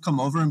sometimes they'll come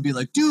over and be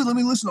like, "Dude, let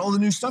me listen to all the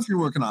new stuff you're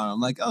working on."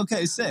 I'm like,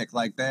 "Okay, sick."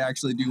 Like they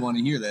actually do want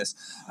to hear this,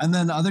 and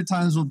then other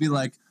times we'll be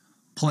like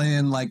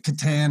playing like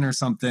Catan or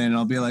something, and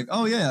I'll be like,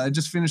 "Oh yeah, I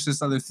just finished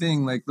this other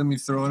thing. Like, let me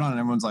throw it on." And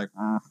everyone's like,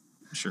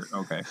 "Sure,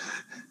 okay."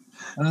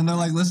 And then they're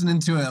like listening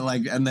to it,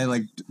 like, and they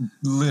like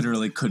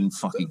literally couldn't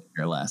fucking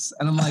care less.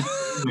 And I'm like,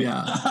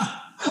 Yeah.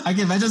 I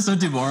can imagine so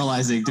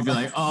demoralizing to be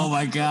like, oh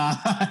my God.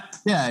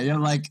 yeah, you're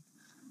like,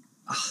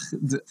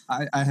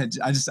 I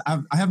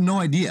have no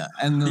idea.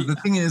 And the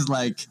thing is,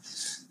 like,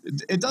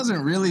 it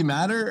doesn't really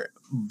matter,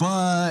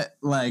 but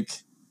like,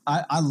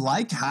 I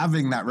like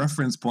having that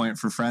reference point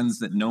for friends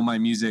that know my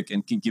music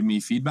and can give me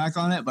feedback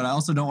on it, but I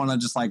also don't want to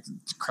just like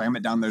cram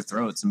it down their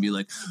throats and be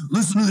like,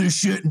 listen to this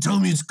shit and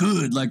tell me it's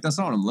good. Like, that's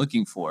not what I'm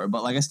looking for.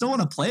 But like, I still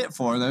want to play it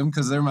for them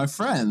because they're my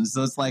friends.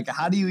 So it's like,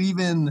 how do you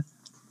even...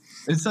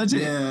 It's such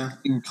a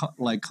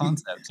like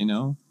concept, you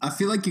know? I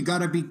feel like you got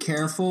to be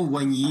careful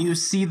when you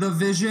see the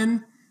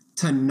vision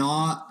to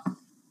not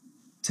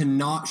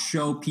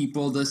show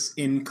people this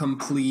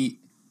incomplete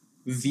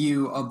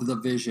view of the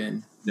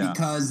vision. Yeah.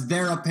 Because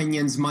their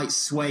opinions might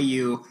sway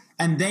you,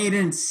 and they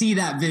didn't see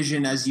that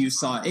vision as you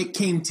saw it. It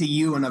came to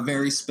you in a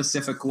very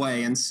specific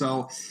way. And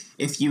so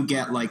if you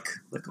get like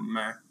a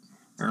meh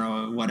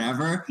or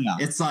whatever,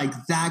 it's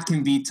like that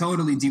can be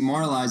totally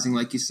demoralizing,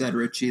 like you said,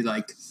 Richie.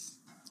 Like,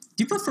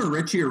 do you prefer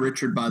Richie or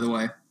Richard, by the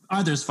way?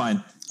 Either's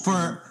fine.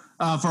 For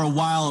a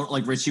while,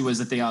 like Richie was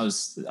the thing I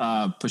was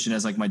pushing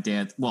as like my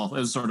dance. Well, it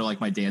was sort of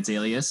like my dance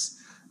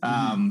alias.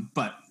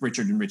 But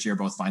Richard and Richie are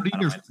both fine. What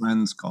do your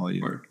friends call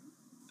you?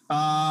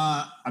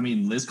 I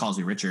mean, Liz calls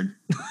me Richard.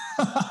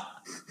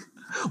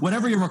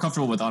 Whatever you're more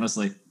comfortable with,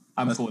 honestly.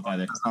 I'm cool with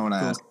either. That's not what I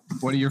asked.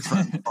 What do your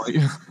friends call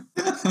you?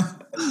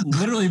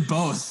 Literally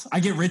both. I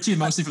get Richie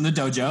mostly from the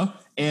dojo,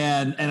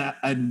 and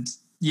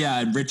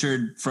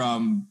Richard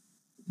from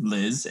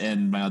Liz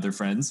and my other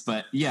friends.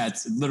 But yeah,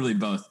 it's literally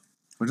both.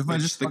 What if I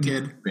just the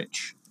kid?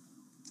 Rich.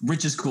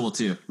 Rich is cool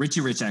too.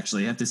 Richie Rich,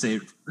 actually. I have to say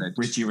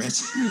Richie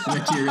Rich.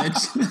 Richie Rich.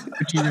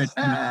 Richie Rich.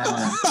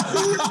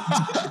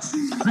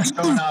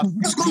 Showing off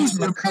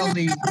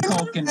Macaulay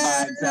Culkin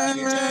vibes out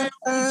here.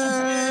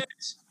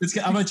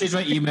 I'm gonna change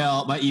my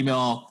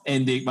email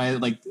ending, my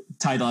like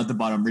title at the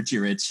bottom, Richie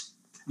Rich.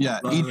 Yeah,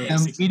 Love it.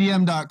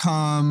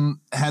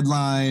 EDM.com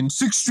headline: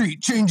 6th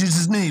Street changes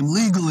his name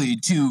legally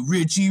to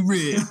Richie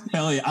Rich.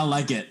 Hell yeah, I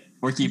like it.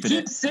 We're keeping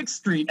Keep it. 6th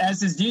Street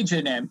as his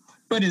DJ name,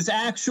 but his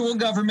actual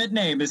government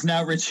name is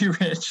now Richie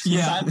Rich.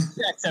 Yeah.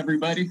 Checks,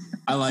 everybody.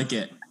 I like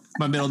it.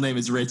 My middle name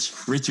is Rich.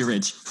 Richie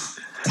Rich.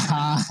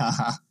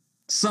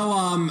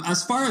 So,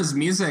 as far as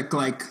music,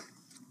 like,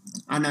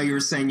 I know you were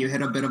saying you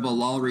hit a bit of a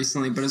lull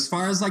recently, but as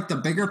far as like the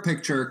bigger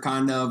picture,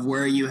 kind of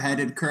where are you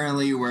headed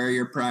currently, where are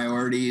your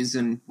priorities,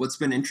 and what's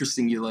been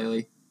interesting you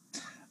lately?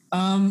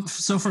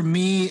 So for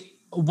me,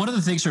 one of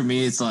the things for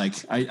me is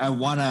like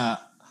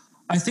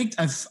I think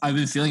I've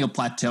been feeling a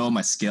plateau in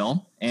my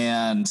skill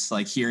and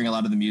like hearing a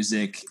lot of the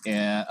music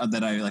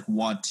that I like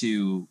want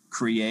to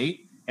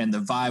create and the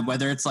vibe,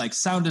 whether it's like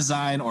sound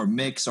design or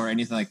mix or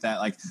anything like that.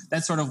 Like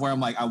that's sort of where I'm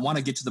like, I want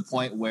to get to the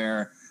point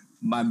where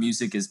my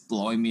music is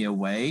blowing me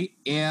away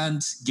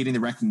and getting the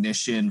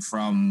recognition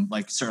from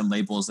like certain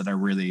labels that I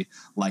really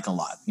like a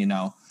lot, you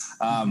know?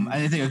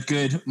 I think a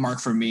good mark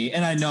for me,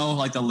 and I know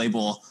like the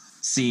label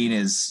scene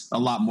is a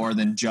lot more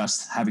than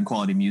just having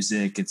quality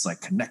music. It's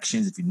like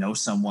connections, if you know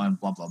someone,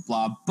 blah, blah,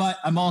 blah. But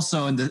I'm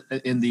also in the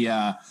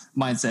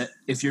mindset,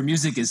 if your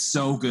music is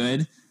so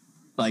good,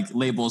 like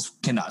labels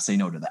cannot say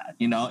no to that.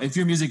 You know, if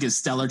your music is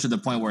stellar to the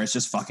point where it's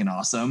just fucking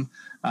awesome,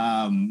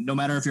 no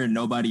matter if you're a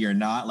nobody or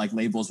not, like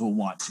labels will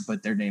want to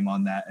put their name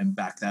on that and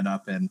back that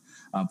up and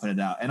put it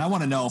out. And I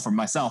want to know for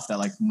myself that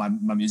like my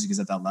music is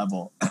at that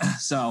level.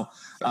 So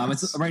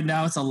it's right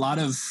now it's a lot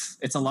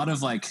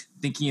of like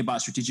thinking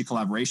about strategic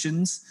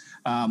collaborations,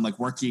 like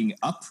working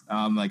up,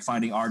 like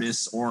finding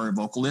artists or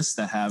vocalists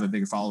that have a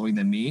bigger following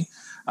than me,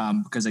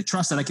 because I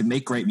trust that I can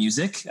make great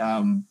music.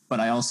 But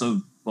I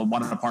also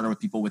wanted to partner with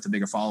people with a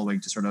bigger following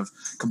to sort of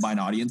combine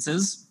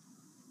audiences.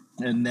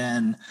 And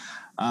then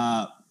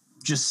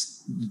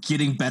just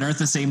getting better at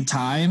the same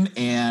time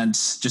and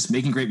just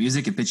making great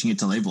music and pitching it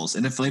to labels.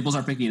 And if labels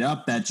aren't picking it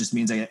up, that just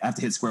means I have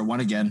to hit square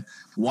one again,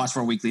 watch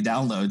for weekly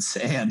downloads,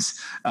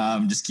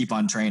 and just keep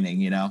on training,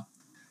 you know?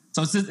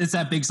 So it's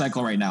that big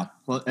cycle right now.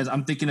 Well, as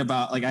I'm thinking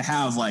about, like, I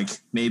have like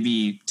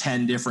maybe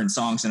 10 different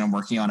songs that I'm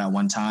working on at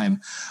one time.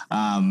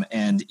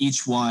 And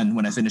each one,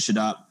 when I finish it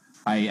up,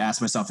 I ask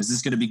myself, is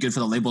this going to be good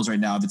for the labels right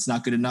now? If it's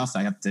not good enough,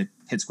 I have to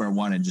hit square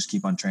one and just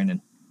keep on training.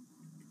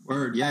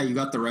 Word. Yeah, you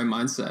got the right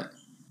mindset.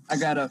 I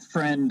got a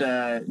friend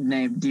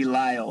named D.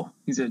 Lyle.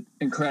 He's an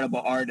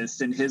incredible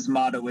artist, and his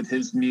motto with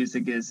his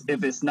music is,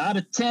 if it's not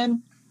a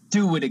 10,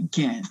 do it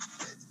again.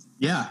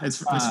 Yeah, it's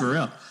for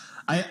real.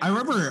 I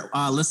remember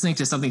listening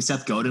to something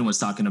Seth Godin was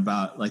talking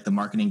about, like the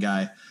marketing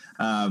guy.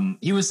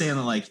 He was saying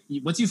that, like,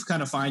 once you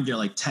kind of find your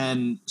like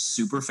 10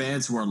 super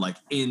fans who are like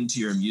into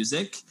your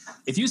music,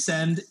 if you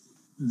send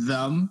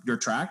them your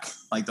track,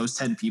 like those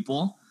 10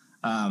 people,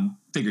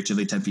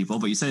 figuratively 10 people,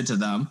 but you send it to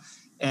them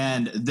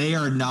and they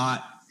are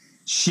not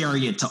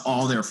sharing it to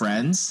all their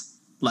friends,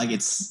 like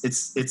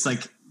it's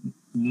like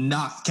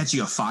not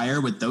catching a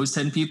fire with those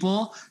 10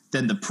 people,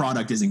 then the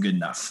product isn't good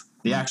enough.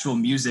 The actual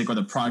music or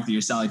the product that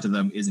you're selling to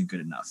them isn't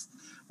good enough.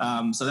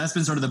 So that's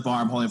been sort of the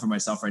bar I'm holding for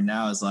myself right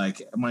now, is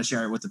like, I'm going to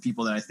share it with the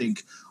people that I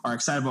think are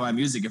excited about my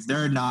music. If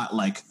they're not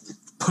like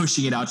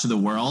pushing it out to the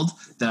world,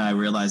 then I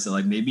realize that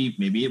like maybe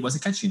it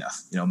wasn't catchy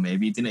enough. You know,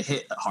 maybe it didn't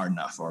hit hard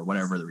enough or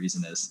whatever the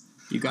reason is.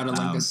 You got to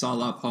link us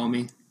all up,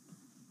 homie.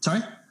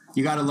 Sorry?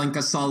 You got to link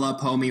us all up,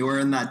 homie. We're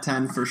in that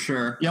 10 for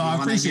sure. Yo, I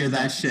appreciate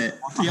that shit.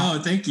 Yo,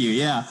 thank you.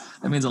 Yeah,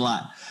 that means a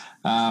lot.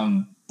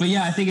 But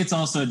yeah, I think it's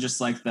also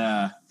just like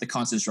the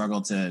constant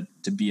struggle to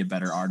be a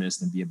better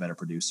artist and be a better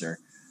producer.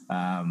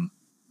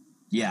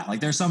 Yeah, like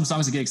there's some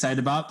songs I get excited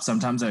about.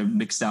 Sometimes I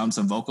mix down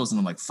some vocals and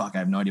I'm like, fuck, I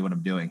have no idea what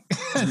I'm doing.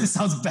 This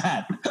sounds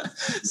bad.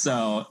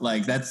 So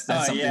like that's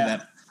something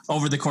that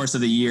over the course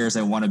of the years,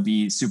 I want to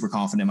be super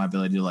confident in my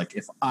ability to, like,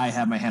 if I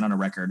have my hand on a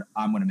record,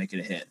 I'm going to make it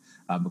a hit,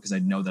 because I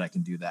know that I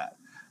can do that.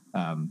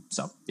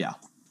 So yeah.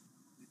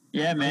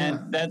 Yeah,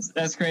 man,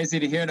 that's crazy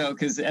to hear though,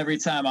 because every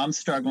time I'm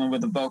struggling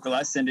with a vocal,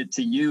 I send it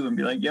to you and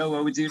be like, "Yo,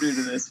 what would you do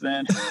to this,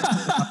 man?"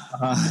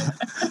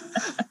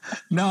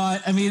 No,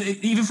 I mean,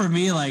 even for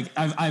me, like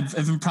I've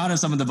been proud of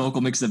some of the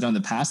vocal mixes I've done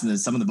in the past, and then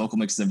some of the vocal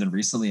mixes I've done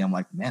recently. I'm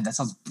like, man, that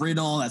sounds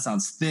brittle, that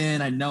sounds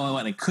thin. I know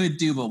what I could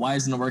do, but why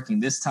isn't it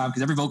working this time?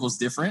 Because every vocal is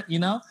different, you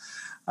know.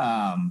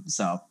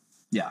 So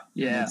yeah.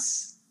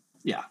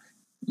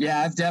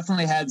 I've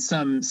definitely had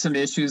some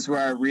issues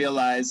where I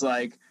realize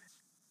like,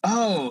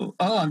 oh,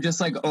 I'm just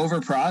like over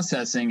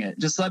processing it.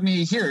 Just let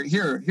me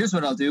here's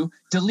what I'll do.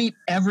 Delete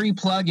every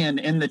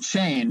plugin in the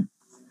chain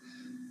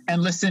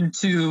and listen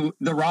to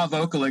the raw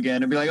vocal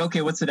again and be like,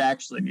 okay, what's it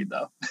actually need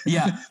though?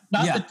 Yeah.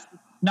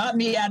 Not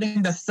me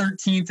adding the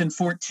 13th and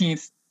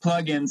 14th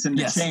plugins in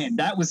the chain.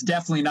 That was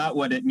definitely not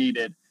what it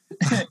needed.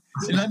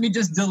 Let me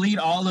just delete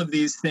all of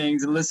these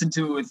things and listen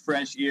to it with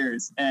fresh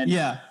ears. And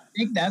I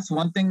think that's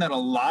one thing that a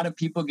lot of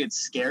people get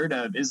scared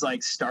of, is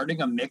like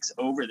starting a mix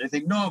over. They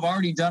think, no, I've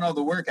already done all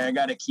the work, I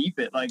got to keep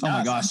it. Like,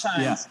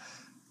 sometimes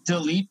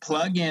delete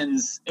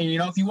plugins. And, you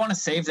know, if you want to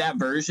save that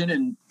version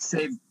and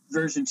save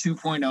version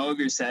 2.0 of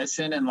your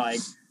session and like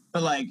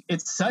But like,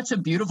 it's such a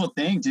beautiful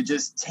thing to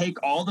just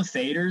take all the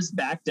faders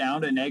back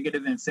down to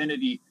negative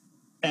infinity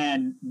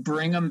and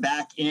bring them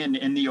back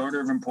in the order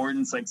of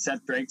importance. Like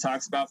Seth Drake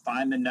talks about,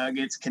 find the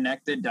nuggets,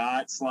 connect the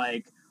dots.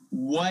 Like,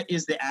 what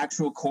is the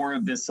actual core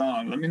of this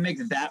song? Let me make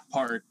that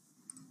part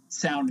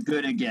sound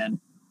good again,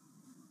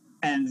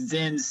 and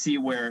then see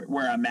where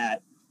I'm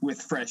at with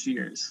fresh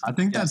ears. I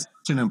think that's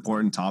such an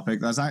important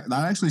topic. That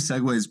actually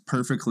segues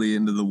perfectly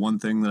into the one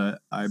thing that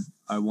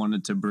I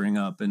wanted to bring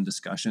up in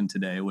discussion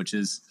today, which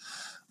is,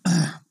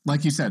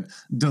 like you said,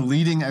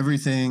 deleting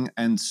everything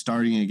and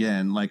starting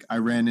again. Like I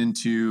ran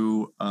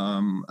into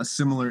a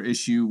similar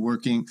issue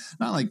working,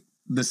 not like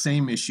the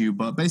same issue,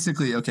 but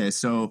basically, okay,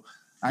 so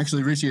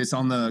actually, Richie, it's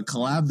on the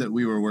collab that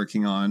we were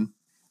working on.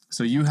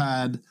 So you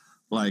had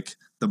like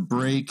the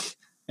break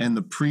and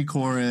the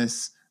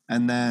pre-chorus,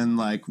 and then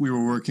like we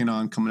were working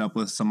on coming up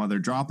with some other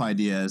drop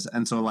ideas.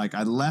 And so like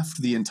I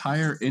left the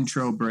entire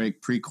intro,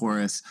 break,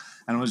 pre-chorus,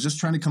 and I was just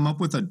trying to come up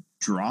with a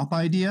drop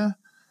idea.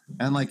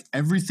 And like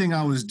everything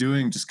I was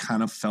doing just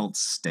kind of felt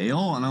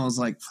stale. And I was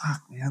like,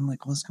 fuck, man,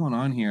 like what's going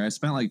on here? I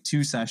spent like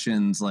 2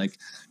 sessions like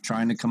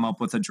trying to come up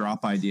with a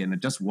drop idea, and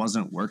it just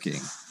wasn't working.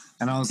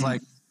 And I was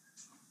like,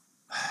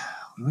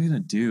 what are we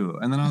gonna do?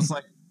 And then I was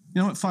like,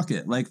 you know what, fuck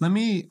it. Like let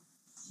me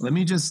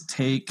just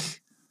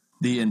take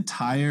the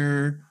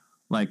entire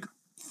like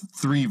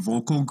 3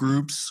 vocal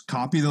groups,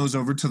 copy those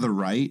over to the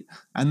right,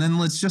 and then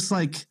let's just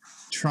like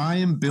try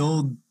and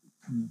build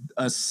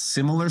a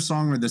similar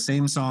song or the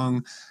same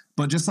song,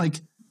 but just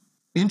like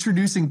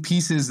introducing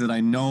pieces that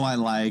I know I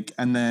like,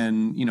 and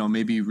then, you know,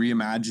 maybe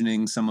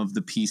reimagining some of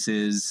the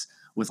pieces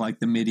with like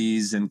the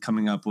midis and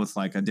coming up with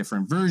like a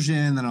different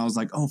version. And I was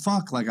like, oh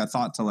fuck, like I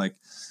thought to like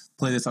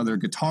play this other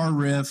guitar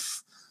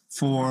riff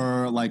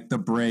for like the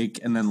break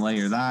and then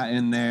layer that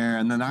in there.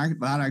 And then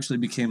that actually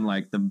became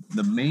like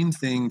the main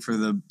thing for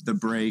the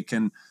break.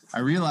 And I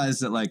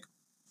realized that like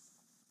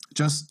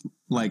just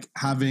like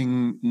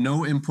having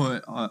no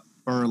input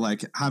or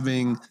like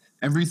having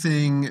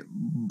everything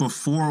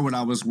before what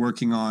I was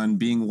working on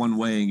being one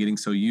way and getting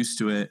so used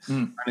to it,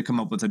 trying to come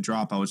up with a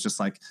drop, I was just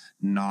like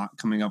not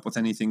coming up with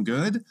anything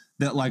good.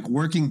 That like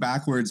working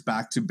backwards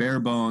back to bare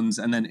bones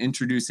and then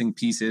introducing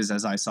pieces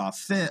as I saw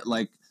fit,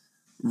 like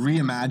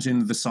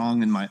reimagined the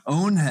song in my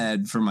own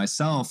head for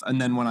myself.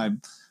 And then when I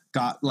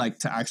got like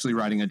to actually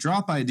writing a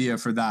drop idea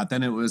for that,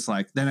 then it was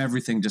like, then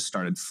everything just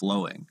started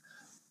flowing.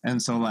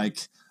 And so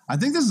like, I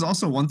think this is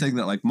also one thing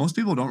that like most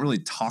people don't really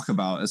talk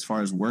about as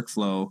far as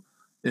workflow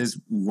is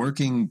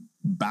working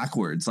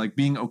backwards, like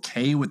being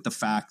okay with the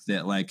fact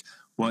that like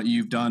what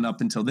you've done up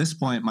until this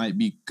point might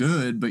be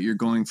good, but you're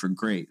going for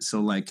great.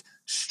 So like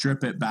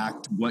strip it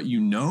back to what you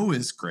know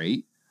is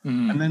great,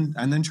 and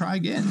then try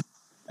again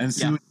and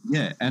see what you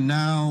get. And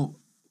now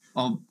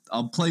I'll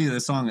play you the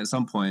song at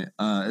some point.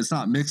 It's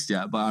not mixed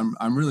yet, but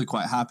I'm really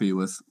quite happy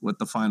with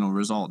the final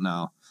result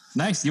now.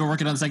 Nice. You were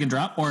working on the second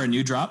drop or a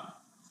new drop?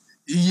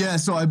 Yeah,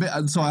 so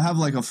I have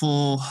like a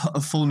full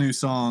new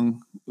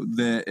song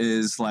that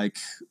is like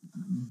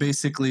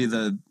basically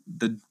the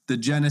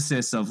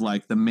genesis of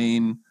like the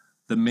main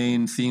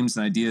themes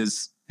and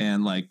ideas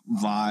and like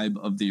vibe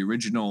of the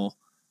original,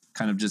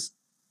 kind of just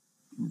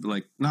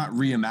like not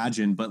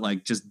reimagined, but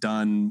like just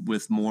done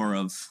with more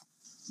of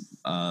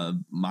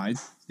my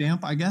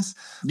stamp, I guess.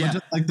 Yeah, but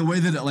just like the way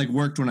that it like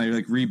worked when I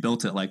like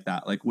rebuilt it like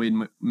that, like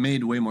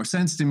made way more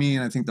sense to me,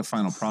 and I think the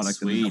final product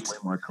is way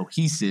more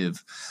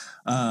cohesive.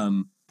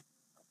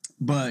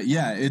 But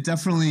yeah, it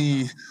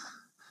definitely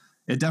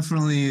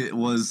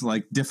was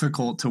like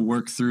difficult to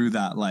work through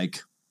that,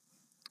 like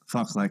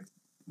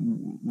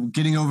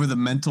getting over the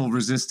mental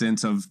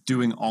resistance of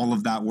doing all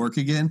of that work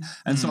again.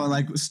 And so I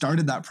like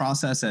started that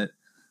process at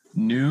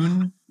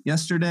noon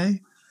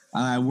yesterday.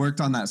 And I worked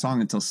on that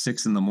song until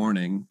 6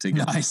 a.m. to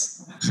get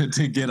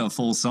to get a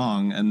full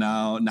song. And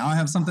now I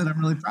have something I'm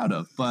really proud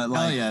of. But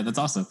like, oh yeah, that's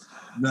awesome.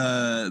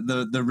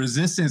 The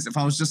resistance, if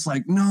I was just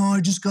like, no,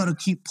 I just got to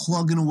keep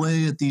plugging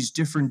away at these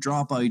different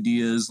drop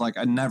ideas, like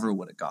I never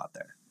would have got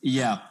there.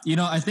 Yeah. You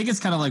know, I think it's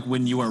kind of like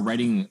when you are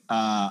writing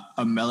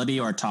a melody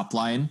or a top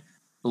line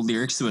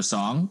lyrics to a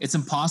song, it's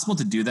impossible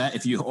to do that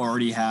if you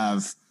already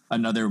have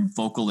another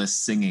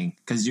vocalist singing,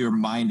 because your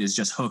mind is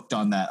just hooked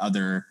on that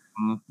other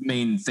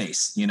main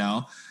face, you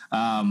know?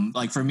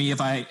 Like for me,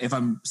 if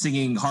I'm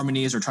singing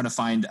harmonies or trying to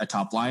find a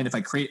top line, if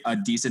I create a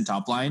decent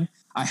top line,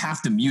 I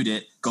have to mute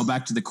it, go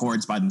back to the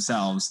chords by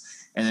themselves,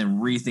 and then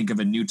rethink of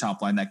a new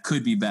top line that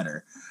could be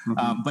better.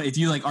 But if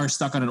you like are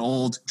stuck on an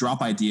old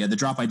drop idea, the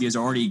drop idea's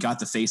already got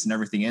the face and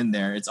everything in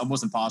there. It's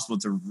almost impossible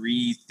to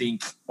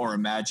rethink or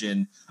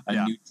imagine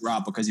a new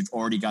drop because you've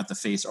already got the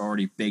face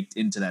already baked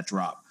into that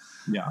drop.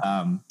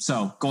 Yeah.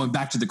 So going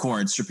back to the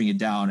chords, stripping it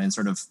down and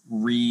sort of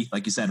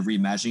like you said,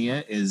 reimagining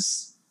it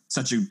is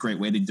such a great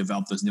way to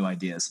develop those new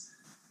ideas.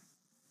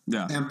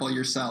 Yeah. Sample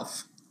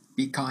yourself.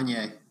 Be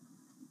Kanye.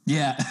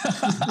 Yeah.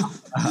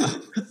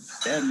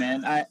 Yeah,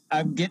 man.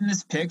 I'm getting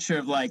this picture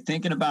of like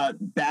thinking about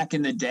back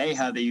in the day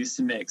how they used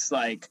to mix.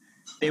 Like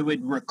they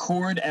would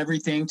record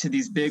everything to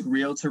these big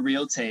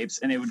reel-to-reel tapes,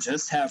 and they would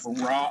just have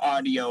raw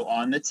audio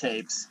on the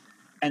tapes.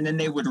 and then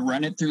they would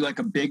run it through like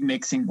a big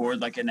mixing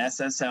board, like an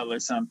SSL or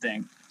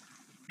something,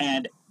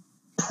 and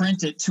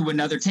print it to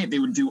another tape. They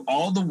would do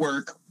all the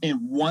work in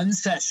one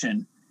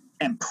session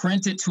and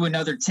print it to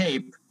another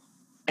tape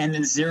and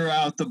then zero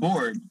out the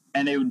board.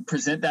 And they would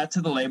present that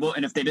to the label.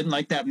 And if they didn't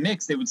like that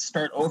mix, they would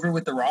start over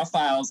with the raw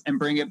files and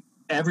bring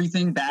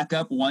everything back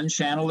up one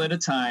channel at a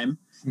time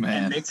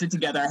and mix it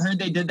together. I heard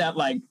they did that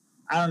like,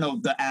 I don't know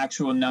the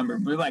actual number,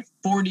 but like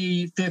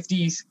 40,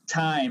 50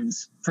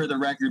 times for the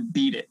record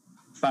Beat It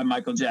by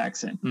Michael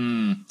Jackson.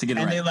 To get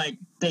it right. And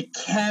they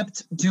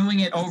kept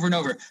doing it over and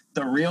over.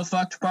 The real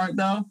fucked part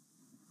though,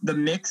 the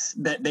mix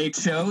that they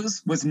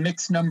chose was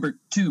mix number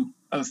 2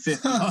 of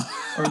 50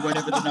 or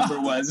whatever the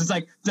number was. It's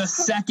like the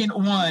second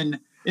one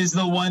is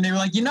the one they were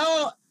like,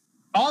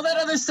 all that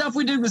other stuff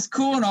we did was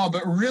cool and all,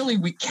 but really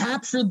we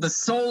captured the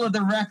soul of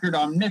the record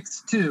on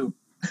mix 2.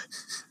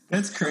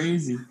 That's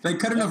crazy. They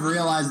couldn't have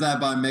realized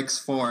that by mix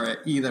 4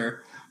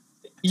 either.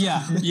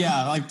 Yeah.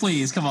 Like,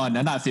 please, come on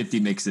now. Not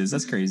 50 mixes.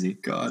 That's crazy.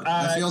 God,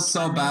 I feel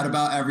so bad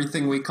about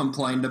everything we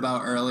complained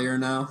about earlier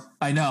now.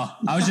 I know.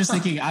 I was just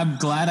thinking, I'm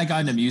glad I got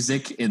into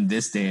music in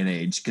this day and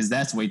age because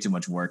that's way too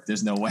much work.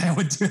 There's no way I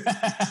would do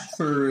that.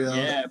 For real.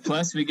 Yeah,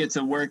 plus we get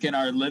to work in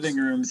our living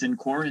rooms in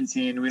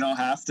quarantine. We don't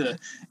have to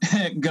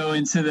go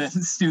into the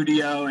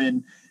studio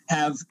and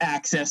have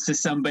access to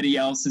somebody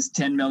else's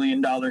 $10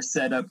 million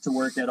setup to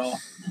work at all.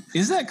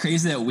 Isn't that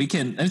crazy that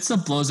it still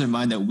blows my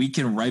mind that we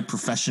can write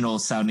professional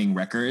sounding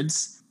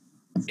records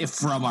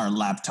from our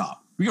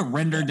laptop. We can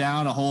render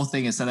down a whole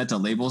thing and send it to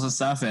labels and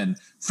stuff and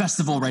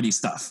festival ready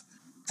stuff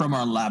from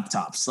our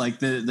laptops. Like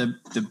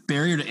the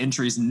barrier to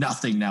entry is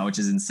nothing now, which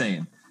is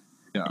insane.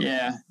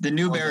 Yeah. The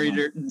new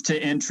barrier to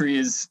entry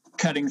is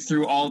cutting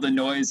through all the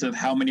noise of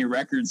how many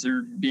records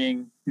are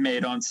being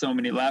made on so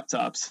many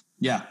laptops.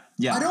 Yeah.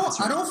 I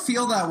don't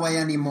feel that way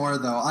anymore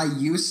though. I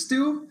used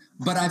to,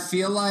 but I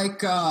feel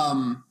like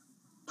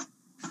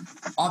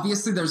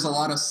obviously there's a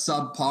lot of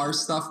subpar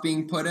stuff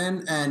being put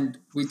in, and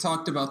we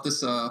talked about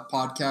this a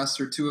podcast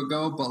or two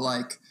ago, but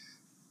like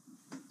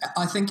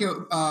I think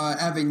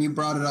Evan, you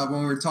brought it up when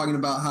we were talking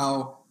about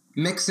how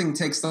mixing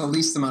takes the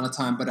least amount of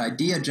time, but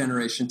idea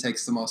generation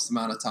takes the most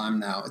amount of time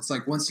now. It's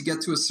like once you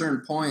get to a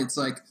certain point, it's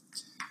like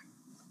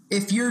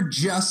if you're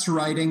just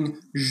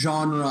writing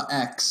genre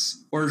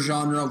X or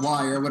genre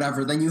Y or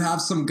whatever, then you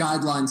have some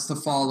guidelines to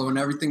follow and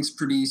everything's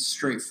pretty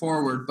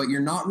straightforward, but you're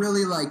not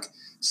really like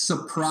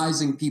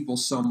surprising people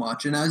so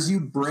much. And as you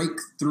break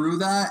through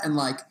that and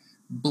like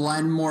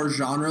blend more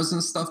genres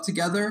and stuff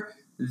together,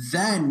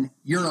 then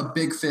you're a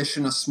big fish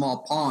in a small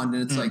pond.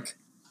 And it's like,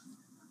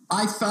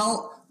 I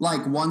felt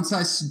like once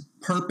I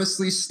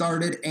purposely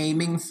started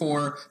aiming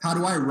for how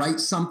do I write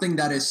something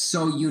that is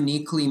so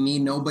uniquely me,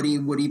 nobody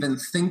would even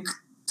think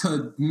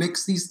to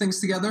mix these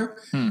things together.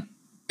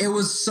 It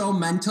was so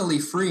mentally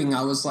freeing.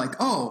 I was like,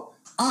 oh,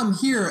 I'm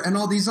here and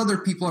all these other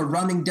people are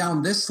running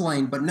down this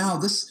lane, but now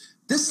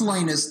this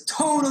lane is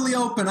totally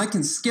open. I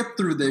can skip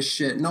through this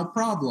shit, no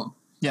problem.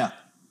 Yeah.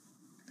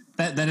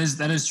 That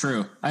is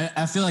true.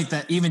 I feel like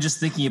that even just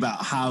thinking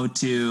about how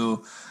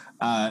to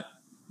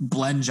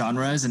blend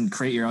genres and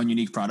create your own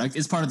unique product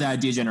is part of the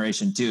idea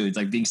generation too. It's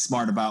like being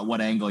smart about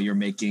what angle you're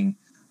making,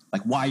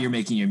 like why you're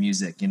making your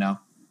music,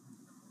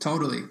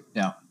 Totally.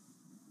 Yeah.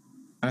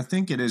 I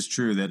think it is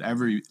true that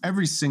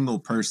every single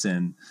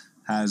person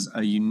has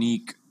a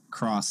unique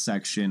cross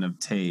section of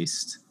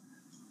taste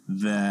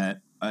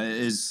that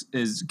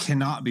is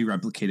cannot be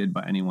replicated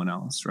by anyone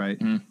else,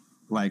 right?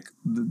 Like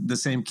the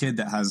same kid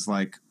that has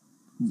like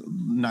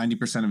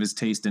 90% of his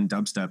taste in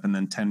dubstep and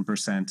then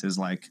 10% is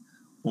like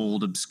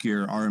old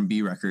obscure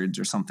R&B records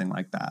or something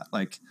like that.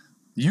 Like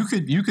you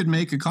could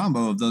make a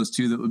combo of those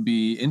two that would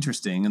be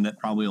interesting and that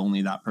probably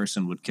only that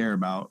person would care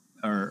about.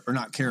 Or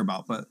not care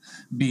about, but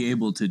be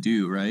able to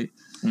do, right?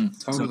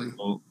 Totally.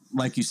 So,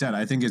 like you said,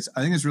 I think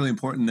it's really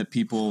important that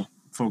people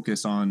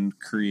focus on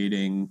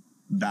creating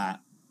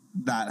that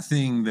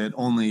thing that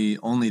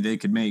only they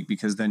could make,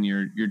 because then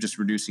you're just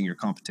reducing your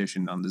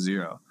competition down to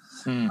zero.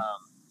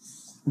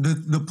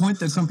 The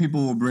point that some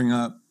people will bring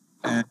up,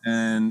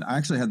 and I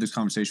actually had this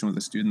conversation with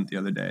a student the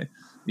other day.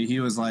 He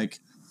was like,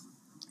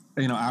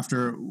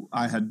 after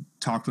I had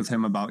talked with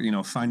him about,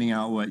 finding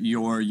out what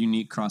your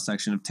unique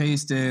cross-section of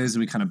taste is,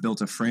 we kind of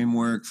built a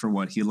framework for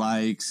what he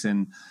likes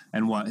and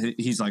what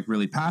he's like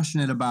really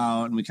passionate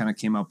about. And we kind of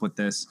came up with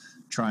this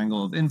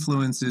triangle of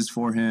influences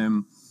for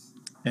him.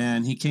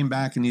 And he came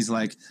back and he's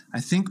like, I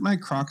think my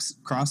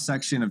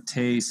cross-section of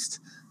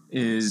taste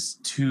is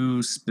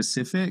too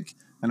specific,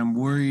 and I'm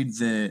worried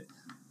that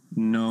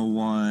no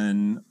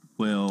one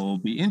will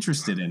be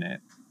interested in it.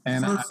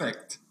 And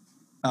perfect.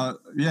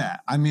 Yeah.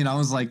 I mean, I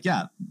was like,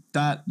 yeah,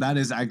 that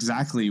is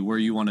exactly where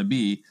you want to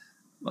be.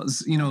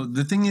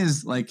 The thing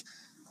is, like,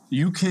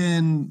 you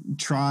can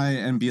try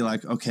and be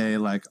like, okay,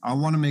 like I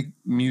want to make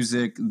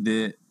music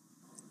that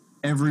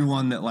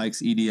everyone that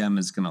likes EDM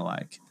is going to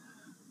like.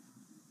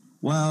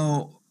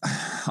 Well,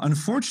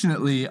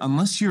 unfortunately,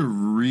 unless you're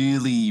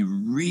really,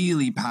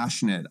 really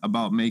passionate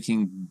about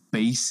making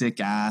basic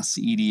ass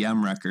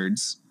EDM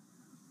records,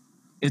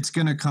 it's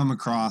going to come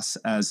across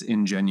as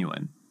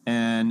ingenuine.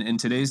 And in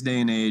today's day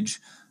and age,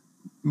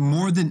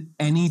 more than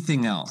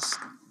anything else,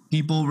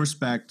 people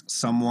respect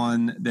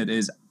someone that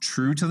is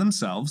true to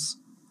themselves,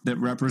 that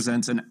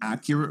represents an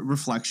accurate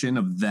reflection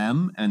of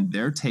them and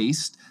their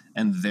taste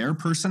and their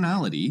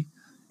personality.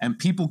 And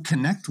people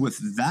connect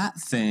with that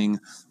thing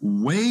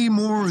way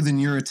more than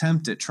your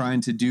attempt at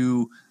trying to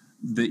do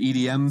the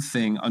EDM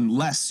thing,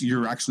 unless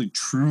you're actually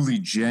truly,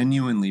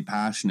 genuinely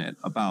passionate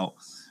about,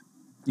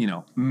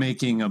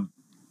 making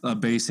a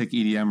basic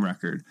EDM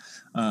record.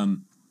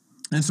 And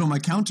so my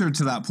counter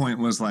to that point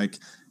was like,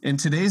 in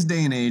today's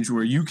day and age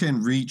where you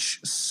can reach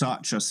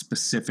such a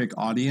specific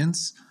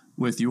audience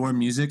with your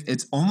music,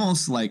 it's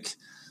almost like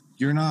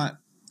you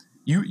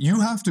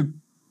have to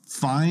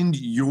find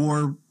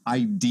your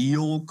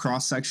ideal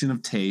cross-section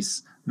of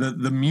taste,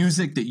 the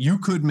music that you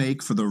could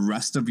make for the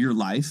rest of your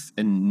life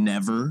and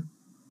never,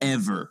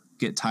 ever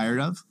get tired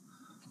of.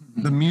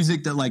 The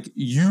music that like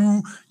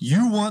you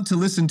want to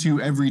listen to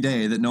every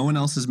day that no one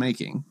else is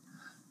making.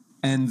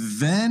 And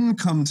then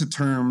come to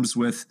terms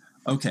with,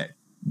 okay,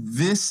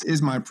 this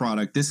is my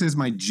product. This is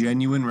my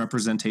genuine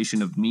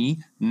representation of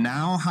me.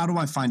 Now, how do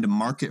I find a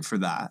market for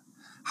that?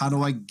 How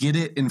do I get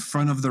it in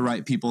front of the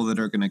right people that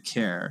are going to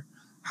care?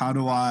 How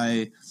do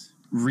I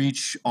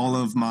reach all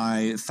of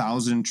my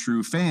 1,000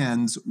 true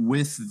fans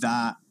with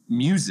that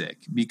music?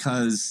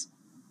 Because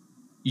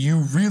you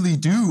really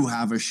do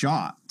have a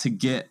shot to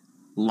get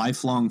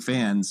lifelong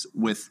fans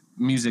with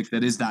music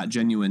that is that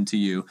genuine to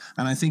you.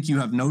 And I think you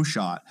have no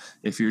shot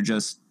if you're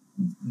just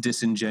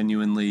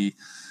disingenuinely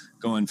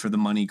going for the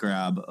money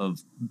grab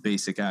of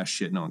basic ass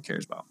shit no one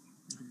cares about.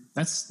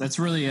 That's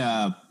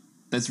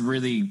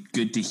really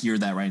good to hear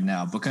that right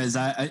now, because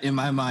I in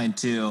my mind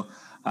too,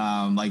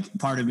 like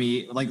part of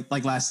me,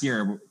 like last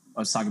year I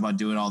was talking about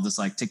doing all this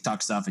like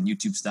TikTok stuff and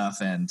YouTube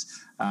stuff, and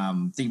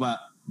think about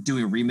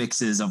doing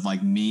remixes of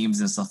like memes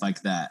and stuff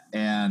like that.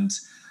 And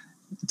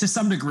to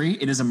some degree,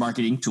 it is a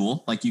marketing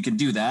tool. Like you can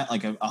do that,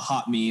 like a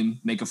hot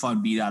meme, make a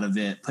fun beat out of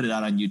it, put it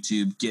out on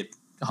YouTube, get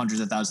hundreds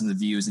of thousands of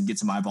views and get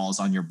some eyeballs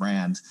on your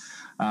brand.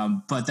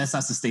 But that's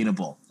not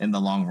sustainable in the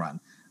long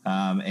run.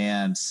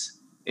 And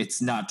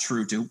it's not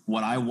true to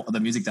the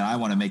music that I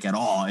want to make at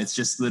all. It's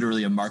just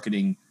literally a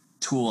marketing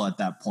tool at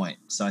that point.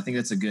 So I think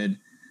it's a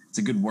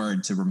good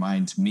word to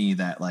remind me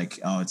that like,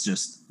 oh, it's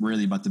just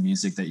really about the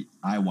music that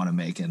I want to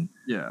make. And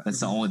yeah, that's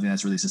the only thing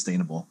that's really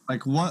sustainable.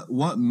 Like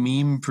what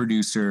meme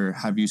producer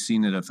have you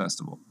seen at a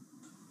festival?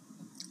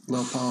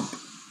 Lil Pump.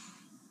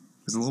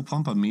 Is Lil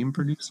Pump a meme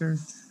producer?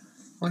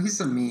 Well,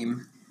 he's a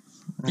meme.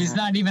 He's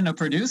not even a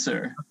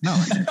producer.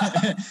 No.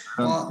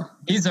 Well,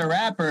 he's a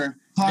rapper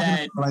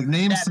that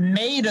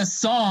made a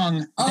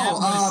song that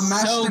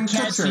was so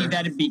catchy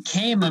that it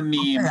became a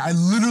meme. I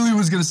literally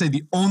was going to say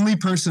the only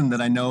person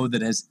that I know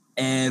that has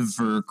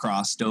ever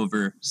crossed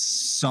over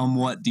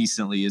somewhat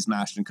decently is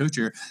Ashton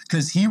Kutcher,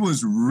 because he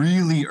was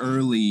really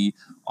early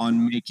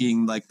on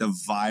making like the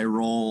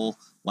viral,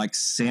 like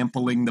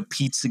sampling the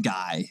pizza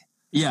guy.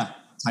 Yeah.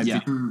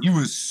 He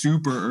was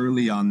super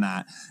early on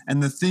that.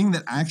 And the thing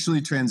that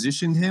actually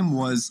transitioned him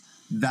was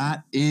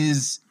that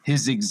is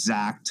his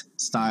exact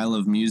style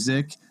of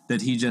music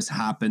that he just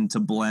happened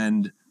to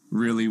blend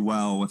really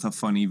well with a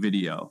funny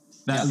video.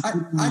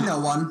 I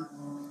know one.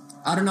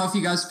 I don't know if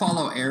you guys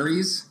follow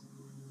Aries.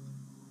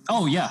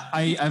 Oh, yeah.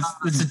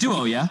 It's a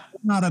duo, yeah?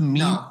 Not a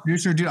meme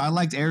producer, dude. I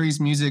liked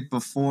Aries music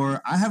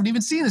before. I haven't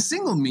even seen a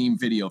single meme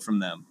video from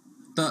them.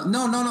 No,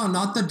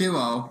 not the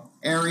duo.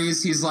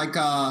 Aries, he's like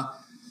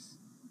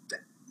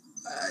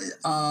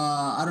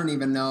I don't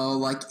even know,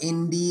 like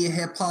indie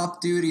hip hop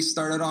dude. He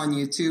started on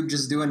YouTube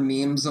just doing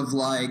memes of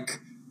like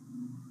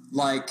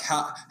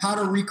how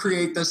to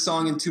recreate this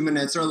song in 2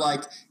 minutes, or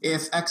like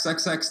if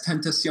XXX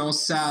Tentacion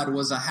Sad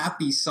was a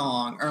happy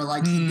song, or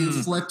like he do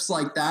flips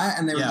like that,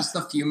 and they were just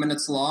a few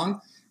minutes long.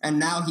 And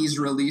now he's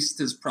released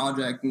his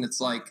project, and it's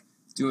like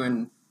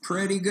doing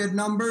pretty good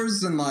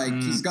numbers, and like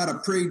he's got a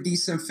pretty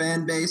decent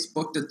fan base,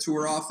 booked a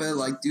tour off it.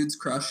 Like dude's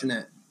crushing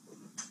it.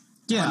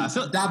 Yeah.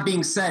 That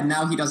being said,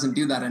 now he doesn't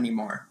do that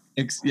anymore.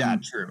 Yeah,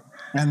 true.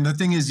 And the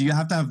thing is, you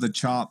have to have the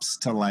chops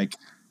to like,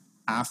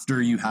 after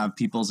you have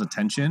people's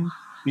attention,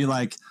 be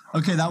like,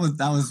 okay, that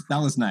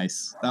was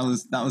nice.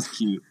 That was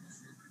cute.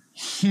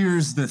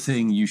 Here's the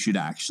thing you should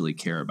actually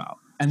care about,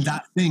 and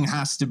that thing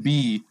has to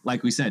be,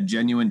 like we said,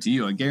 genuine to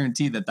you. I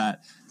guarantee that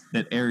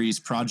Aries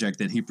project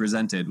that he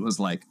presented was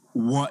like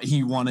what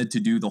he wanted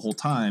to do the whole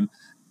time.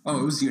 Oh,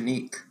 it was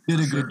unique. Did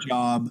a good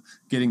job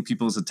getting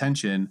people's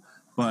attention,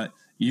 but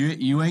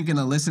you ain't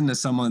gonna listen to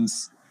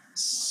someone's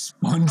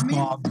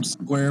SpongeBob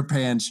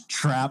SquarePants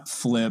trap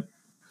flip.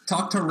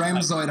 Talk to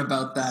Ramzoid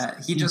about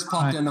that. He just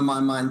popped into my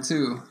mind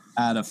too.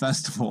 At a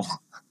festival.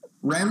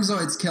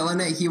 Ramzoid's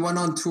killing it. He went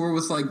on tour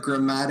with like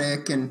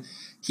Grammatic, and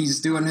he's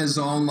doing his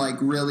own like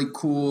really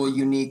cool,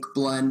 unique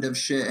blend of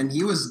shit. And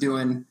he was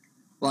doing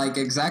like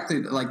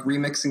exactly like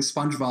remixing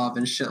SpongeBob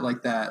and shit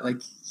like that.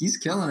 Like he's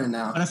killing it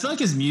now. But I feel like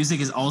his music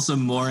is also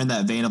more in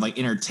that vein of like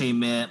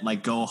entertainment,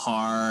 like go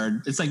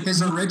hard. It's like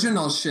his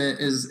original shit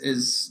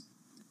is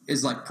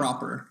like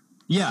proper.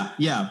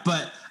 Yeah.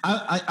 But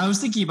I was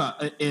thinking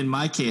about, in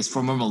my case,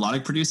 for more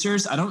melodic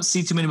producers, I don't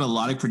see too many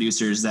melodic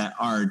producers that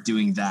are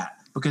doing that,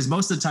 because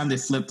most of the time they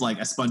flip like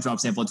a SpongeBob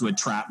sample into a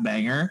trap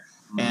banger,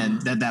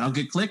 and that'll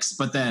get clicks.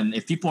 But then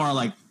if people are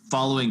like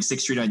following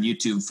Sixth Street on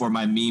YouTube for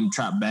my meme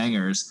trap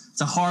bangers,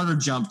 it's a harder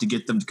jump to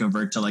get them to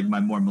convert to like my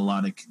more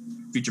melodic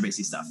future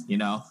bassy stuff, you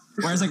know?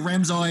 Whereas like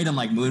Ramzoid and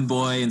like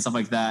Moonboy and stuff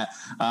like that,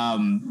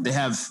 they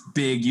have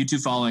big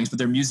YouTube followings, but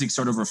their music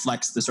sort of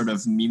reflects the sort of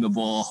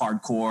memeable,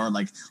 hardcore,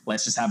 like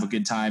let's just have a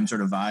good time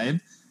sort of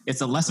vibe. It's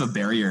a less of a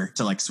barrier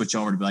to like switch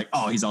over to be like,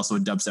 oh, he's also a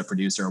dubstep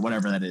producer or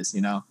whatever that is, you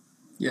know?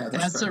 Yeah,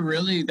 that's a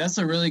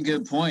really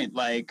good point.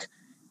 Like,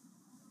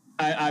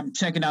 I'm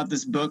checking out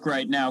this book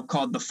right now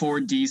called The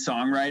 4D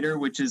Songwriter,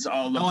 which is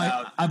all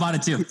about. I bought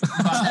it too.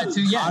 Bought that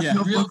too. Yeah,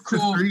 real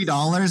cool.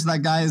 $3.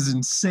 That guy is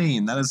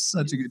insane. That is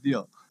such a good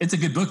deal. It's a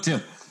good book too.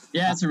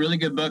 Yeah, it's a really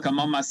good book. I'm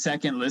on my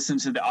second listen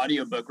to the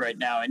audiobook right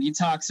now, and he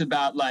talks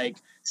about like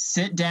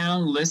sit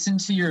down, listen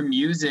to your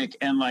music,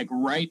 and like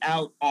write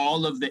out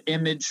all of the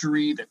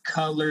imagery, the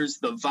colors,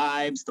 the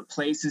vibes, the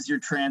places you're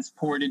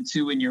transported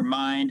to in your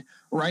mind.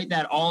 Write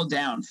that all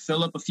down,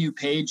 fill up a few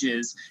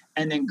pages,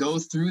 and then go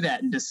through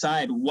that and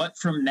decide what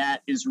from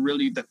that is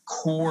really the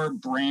core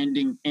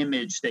branding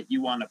image that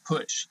you want to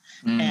push.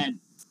 And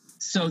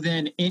so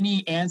then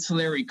any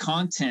ancillary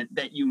content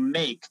that you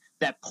make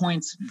that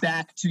points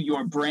back to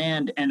your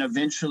brand and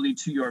eventually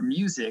to your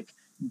music,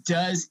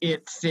 does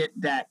it fit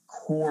that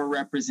core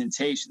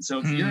representation?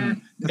 So if you're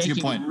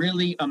making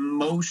really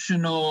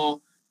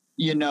emotional,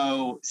 you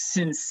know,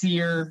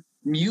 sincere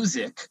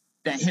music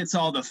that hits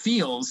all the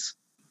feels,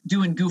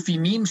 doing goofy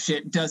meme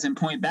shit doesn't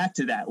point back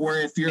to that.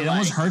 Where if you're it like,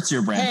 almost hurts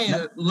your brand.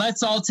 Hey,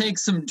 let's all take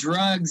some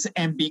drugs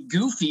and be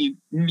goofy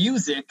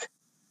music.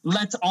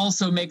 Let's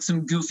also make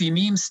some goofy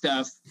meme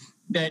stuff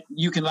that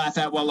you can laugh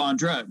at while on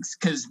drugs,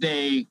 because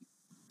they,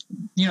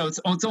 you know,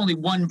 it's only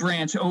one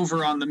branch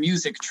over on the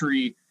music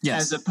tree,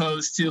 as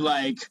opposed to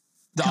like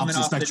the coming opposite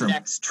off spectrum. the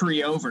next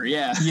tree over.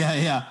 Yeah.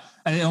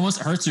 And it almost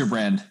hurts your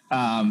brand.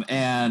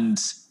 And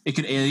it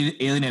could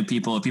alienate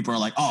people if people are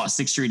like, oh,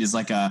 Sixth Street is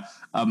like a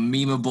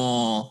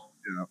memeable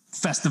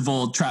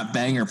festival trap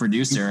banger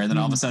producer. And then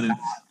all of a sudden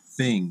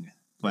thing.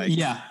 Like,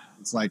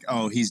 it's like,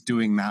 oh, he's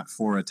doing that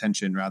for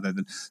attention rather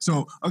than.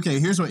 So, okay,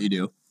 here's what you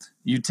do.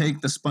 You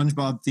take the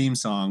SpongeBob theme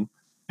song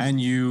and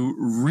you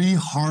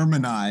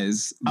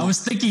reharmonize. I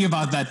was thinking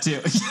about that too.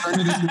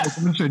 Turn it into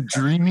a bunch of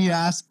dreamy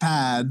ass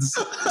pads,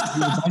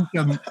 a bunch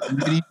of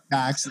MIDI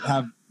tracks that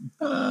have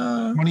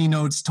 20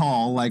 notes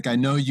tall, like I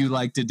know you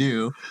like to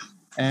do.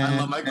 And, I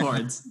love my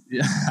chords.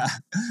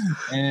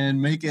 And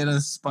make it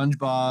a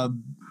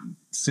SpongeBob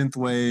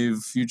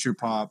synthwave future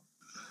pop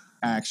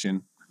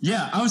action.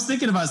 Yeah, I was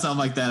thinking about something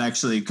like that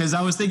actually, because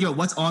I was thinking about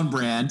what's on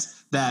brand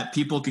that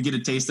people could get a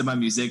taste of my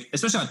music,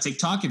 especially on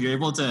TikTok. If you're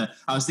able to,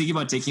 I was thinking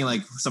about taking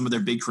like some of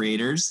their big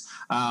creators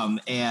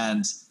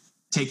and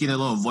taking their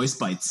little voice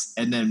bites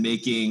and then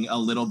making a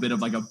little bit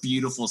of like a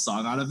beautiful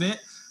song out of it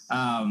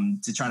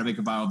to try to make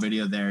a viral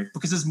video there,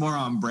 because it's more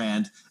on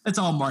brand. It's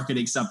all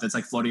marketing stuff that's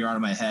like floating around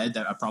in my head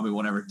that I probably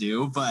won't ever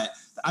do, but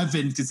I've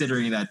been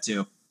considering that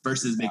too,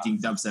 versus making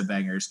dubstep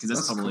bangers, because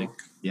that's totally cool.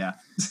 Yeah.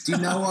 Do you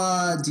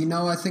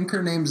know? I think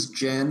her name's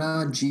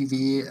Jana,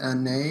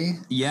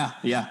 GVNA. Yeah.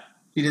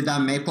 She did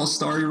that Maple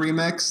Story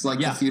remix, like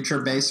the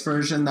future bass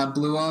version that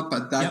blew up,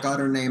 but that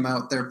got her name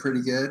out there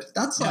pretty good.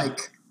 That's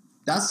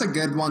that's a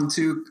good one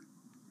too,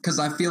 because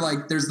I feel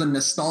like there's the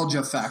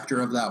nostalgia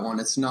factor of that one.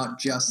 It's not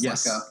just like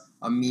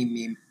a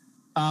meme.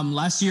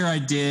 Last year I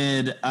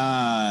did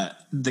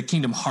the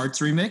Kingdom Hearts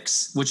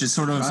remix, which is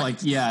sort of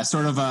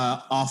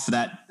off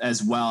that,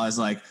 as well as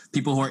like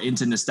people who are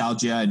into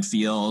nostalgia and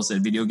feels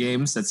and video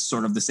games. That's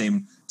sort of the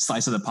same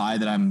slice of the pie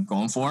that I'm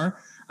going for.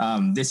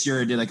 This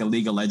year I did like a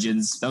League of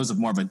Legends. That was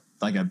more of a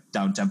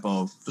down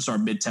tempo, sort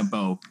of mid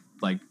tempo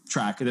like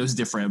track. It was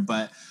different,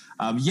 but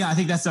I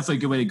think that's definitely a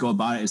good way to go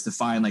about it, is to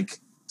find like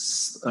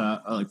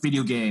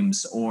video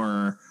games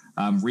or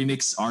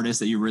remix artists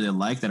that you really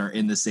like that are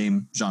in the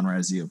same genre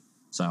as you.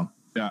 So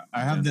yeah, I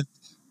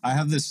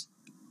have this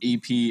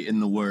EP in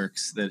the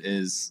works that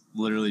is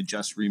literally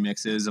just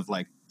remixes of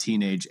like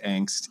teenage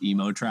angst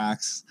emo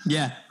tracks.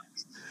 Yeah.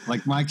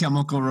 Like My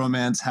Chemical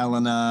Romance,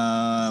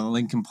 Helena,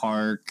 Linkin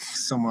Park,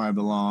 Somewhere I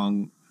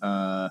Belong,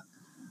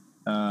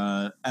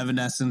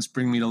 Evanescence,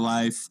 Bring Me to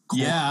Life,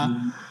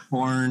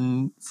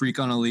 Korn, Freak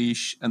on a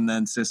Leash, and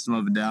then System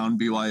of a Down,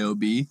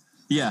 BYOB.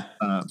 Yeah.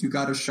 You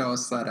got to show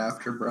us that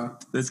after, bro.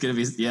 That's going to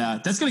be,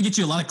 that's going to get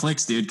you a lot of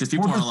clicks, dude, because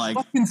people are like.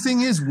 The fucking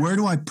thing is, where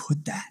do I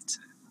put that?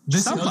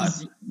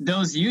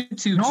 Those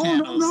YouTube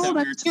channels that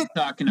we were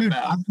talking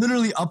about. I've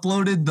literally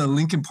uploaded the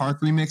Linkin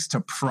Park remix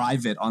to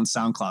private on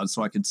SoundCloud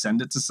so I could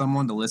send it to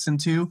someone to listen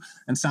to.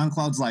 And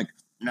SoundCloud's like,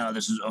 no,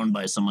 this is owned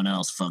by someone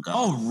else. Fuck off.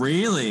 Oh,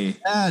 really?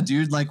 Yeah,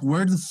 dude. Like,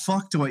 where the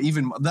fuck do I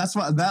even? That's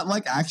why that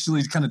like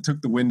actually kind of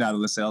took the wind out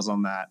of the sails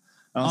on that.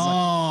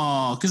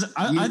 Because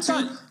I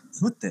thought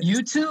with this.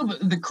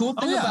 YouTube, the cool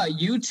thing yeah. about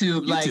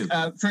YouTube, like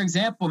for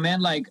example,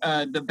 man, like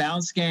the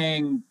Bounce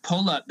Gang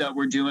pull-up that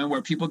we're doing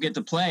where people get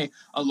to play,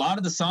 a lot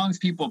of the songs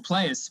people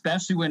play,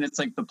 especially when it's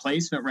like the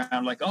placement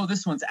round, like, oh,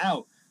 this one's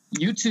out.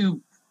 YouTube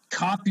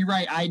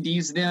copyright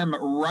IDs them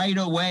right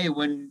away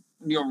when,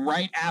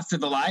 right after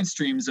the live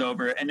stream's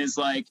over, and is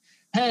like,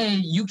 hey,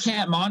 you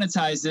can't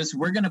monetize this.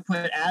 We're going to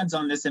put ads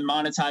on this and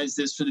monetize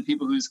this for the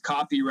people whose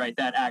copyright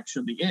that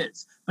actually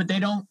is. But they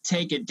don't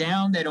take it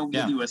down. They don't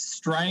give you a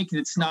strike.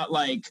 It's not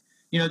like,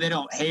 they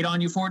don't hate on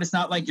you for it. It's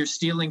not like you're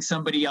stealing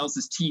somebody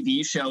else's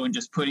TV show and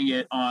just putting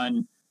it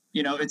on,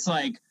 it's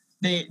like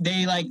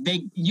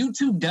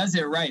YouTube does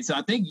it right. So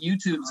I think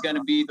YouTube's going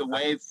to be the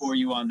wave for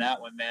you on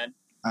that one, man.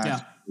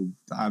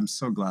 I'm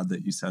so glad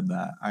that you said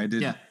that. I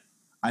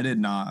did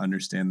not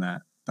understand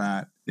that.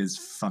 That is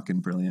fucking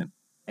brilliant.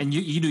 And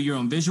you do your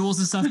own visuals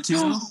and stuff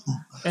too.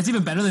 That's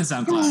even better than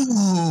SoundCloud.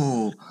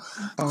 Oh,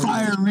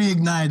 fire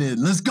reignited.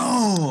 Let's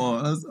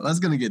go. That's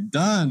gonna get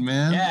done,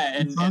 man. Yeah,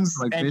 and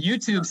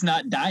YouTube's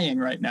not dying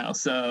right now,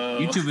 so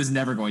YouTube is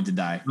never going to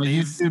die. My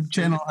YouTube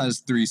channel has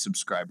 3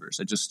 subscribers.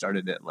 I just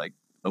started it like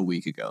a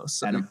week ago.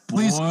 So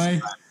please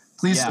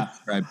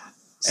subscribe.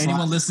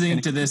 Anyone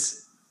listening to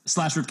this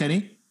 /Rip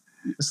Kenny?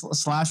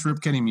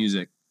 /Rip Kenny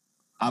Music.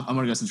 I'm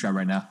gonna go subscribe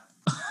right now.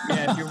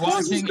 Yeah, if you're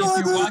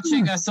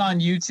watching us on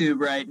YouTube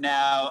right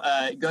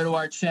now, go to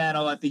our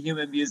channel at the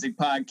Human Music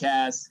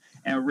Podcast,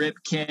 and Rip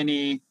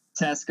Kenny,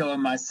 Tesco,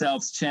 and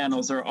myself's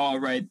channels are all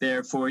right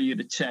there for you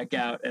to check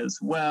out as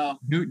well.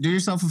 Do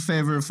yourself a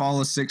favor,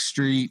 follow 6th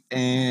Street,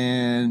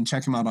 and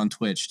check him out on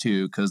Twitch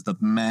too, because the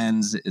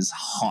man's is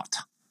hot.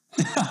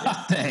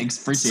 Thanks,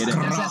 appreciate it.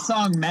 There's that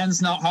song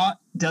 "Men's Not Hot"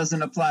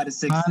 doesn't apply to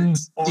 6th Street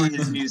or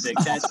his music.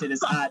 That shit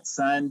is hot,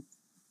 son.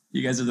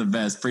 You guys are the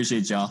best.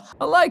 Appreciate y'all.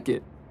 I like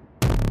it.